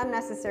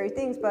unnecessary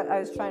things. But I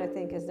was trying to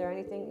think, is there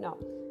anything? No.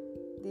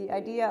 The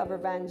idea of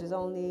revenge is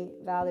only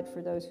valid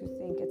for those who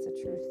think it's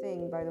a true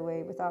thing, by the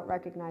way, without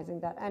recognizing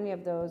that any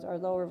of those are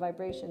lower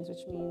vibrations,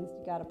 which means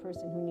you got a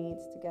person who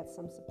needs to get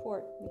some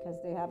support because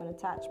they have an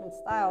attachment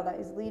style that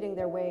is leading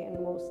their way,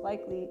 and most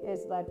likely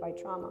is led by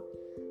trauma,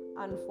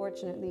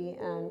 unfortunately.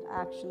 And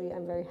actually,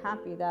 I'm very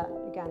happy that,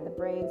 again, the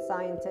brain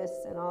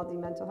scientists and all the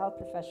mental health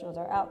professionals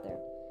are out there,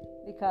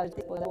 because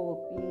they will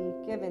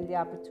be given the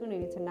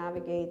opportunity to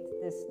navigate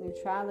this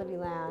neutrality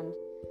land,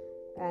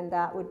 and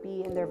that would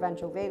be in their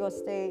ventral vagal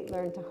state,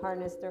 learn to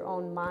harness their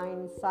own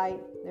mind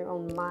sight, their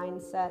own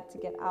mindset, to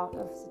get out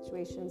of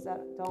situations that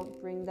don't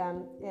bring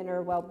them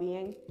inner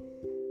well-being.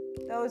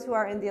 Those who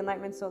are in the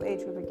Enlightenment Soul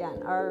Age group,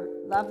 again, our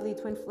lovely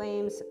Twin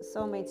Flames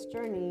Soulmates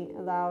journey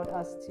allowed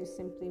us to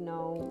simply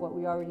know what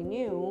we already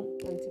knew,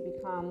 and to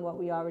become what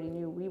we already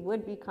knew we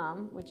would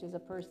become, which is a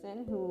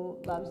person who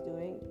loves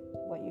doing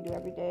what you do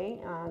every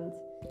day. And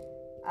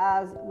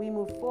as we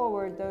move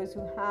forward, those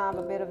who have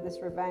a bit of this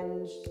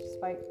revenge,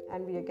 spite,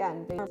 envy,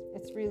 again,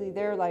 it's really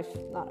their life,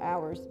 not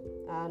ours.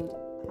 And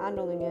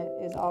handling it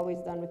is always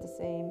done with the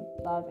same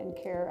love and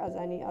care as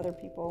any other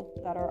people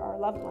that are our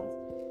loved ones.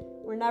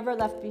 We're never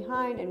left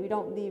behind, and we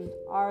don't leave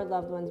our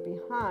loved ones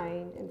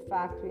behind. In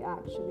fact, we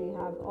actually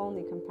have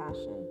only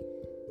compassion.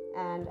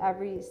 And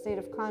every state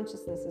of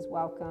consciousness is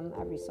welcome,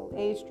 every soul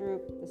age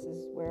group. This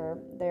is where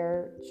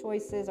their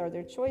choices are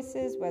their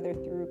choices, whether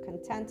through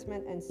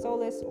contentment and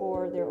solace,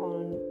 or their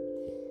own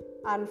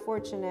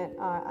unfortunate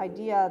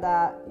idea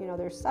that,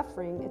 they're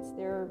suffering. It's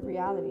their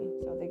reality.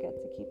 So they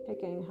get to keep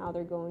picking how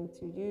they're going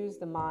to use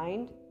the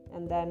mind,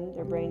 and then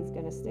their brain's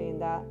going to stay in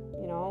that,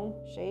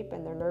 shape,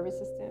 and their nervous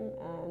system.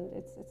 And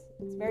it's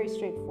very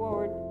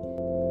straightforward.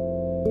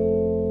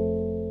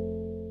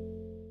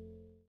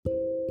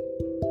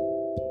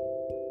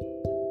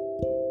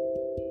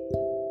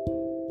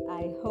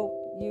 I hope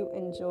you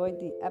enjoyed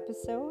the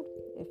episode.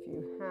 If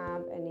you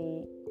have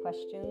any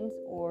questions,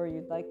 or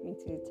you'd like me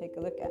to take a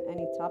look at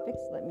any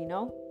topics, let me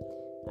know.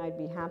 I'd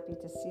be happy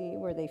to see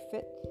where they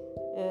fit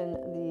in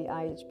the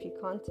IHP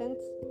content.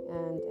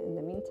 And in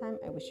the meantime,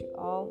 I wish you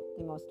all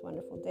the most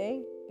wonderful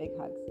day. Big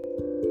hugs.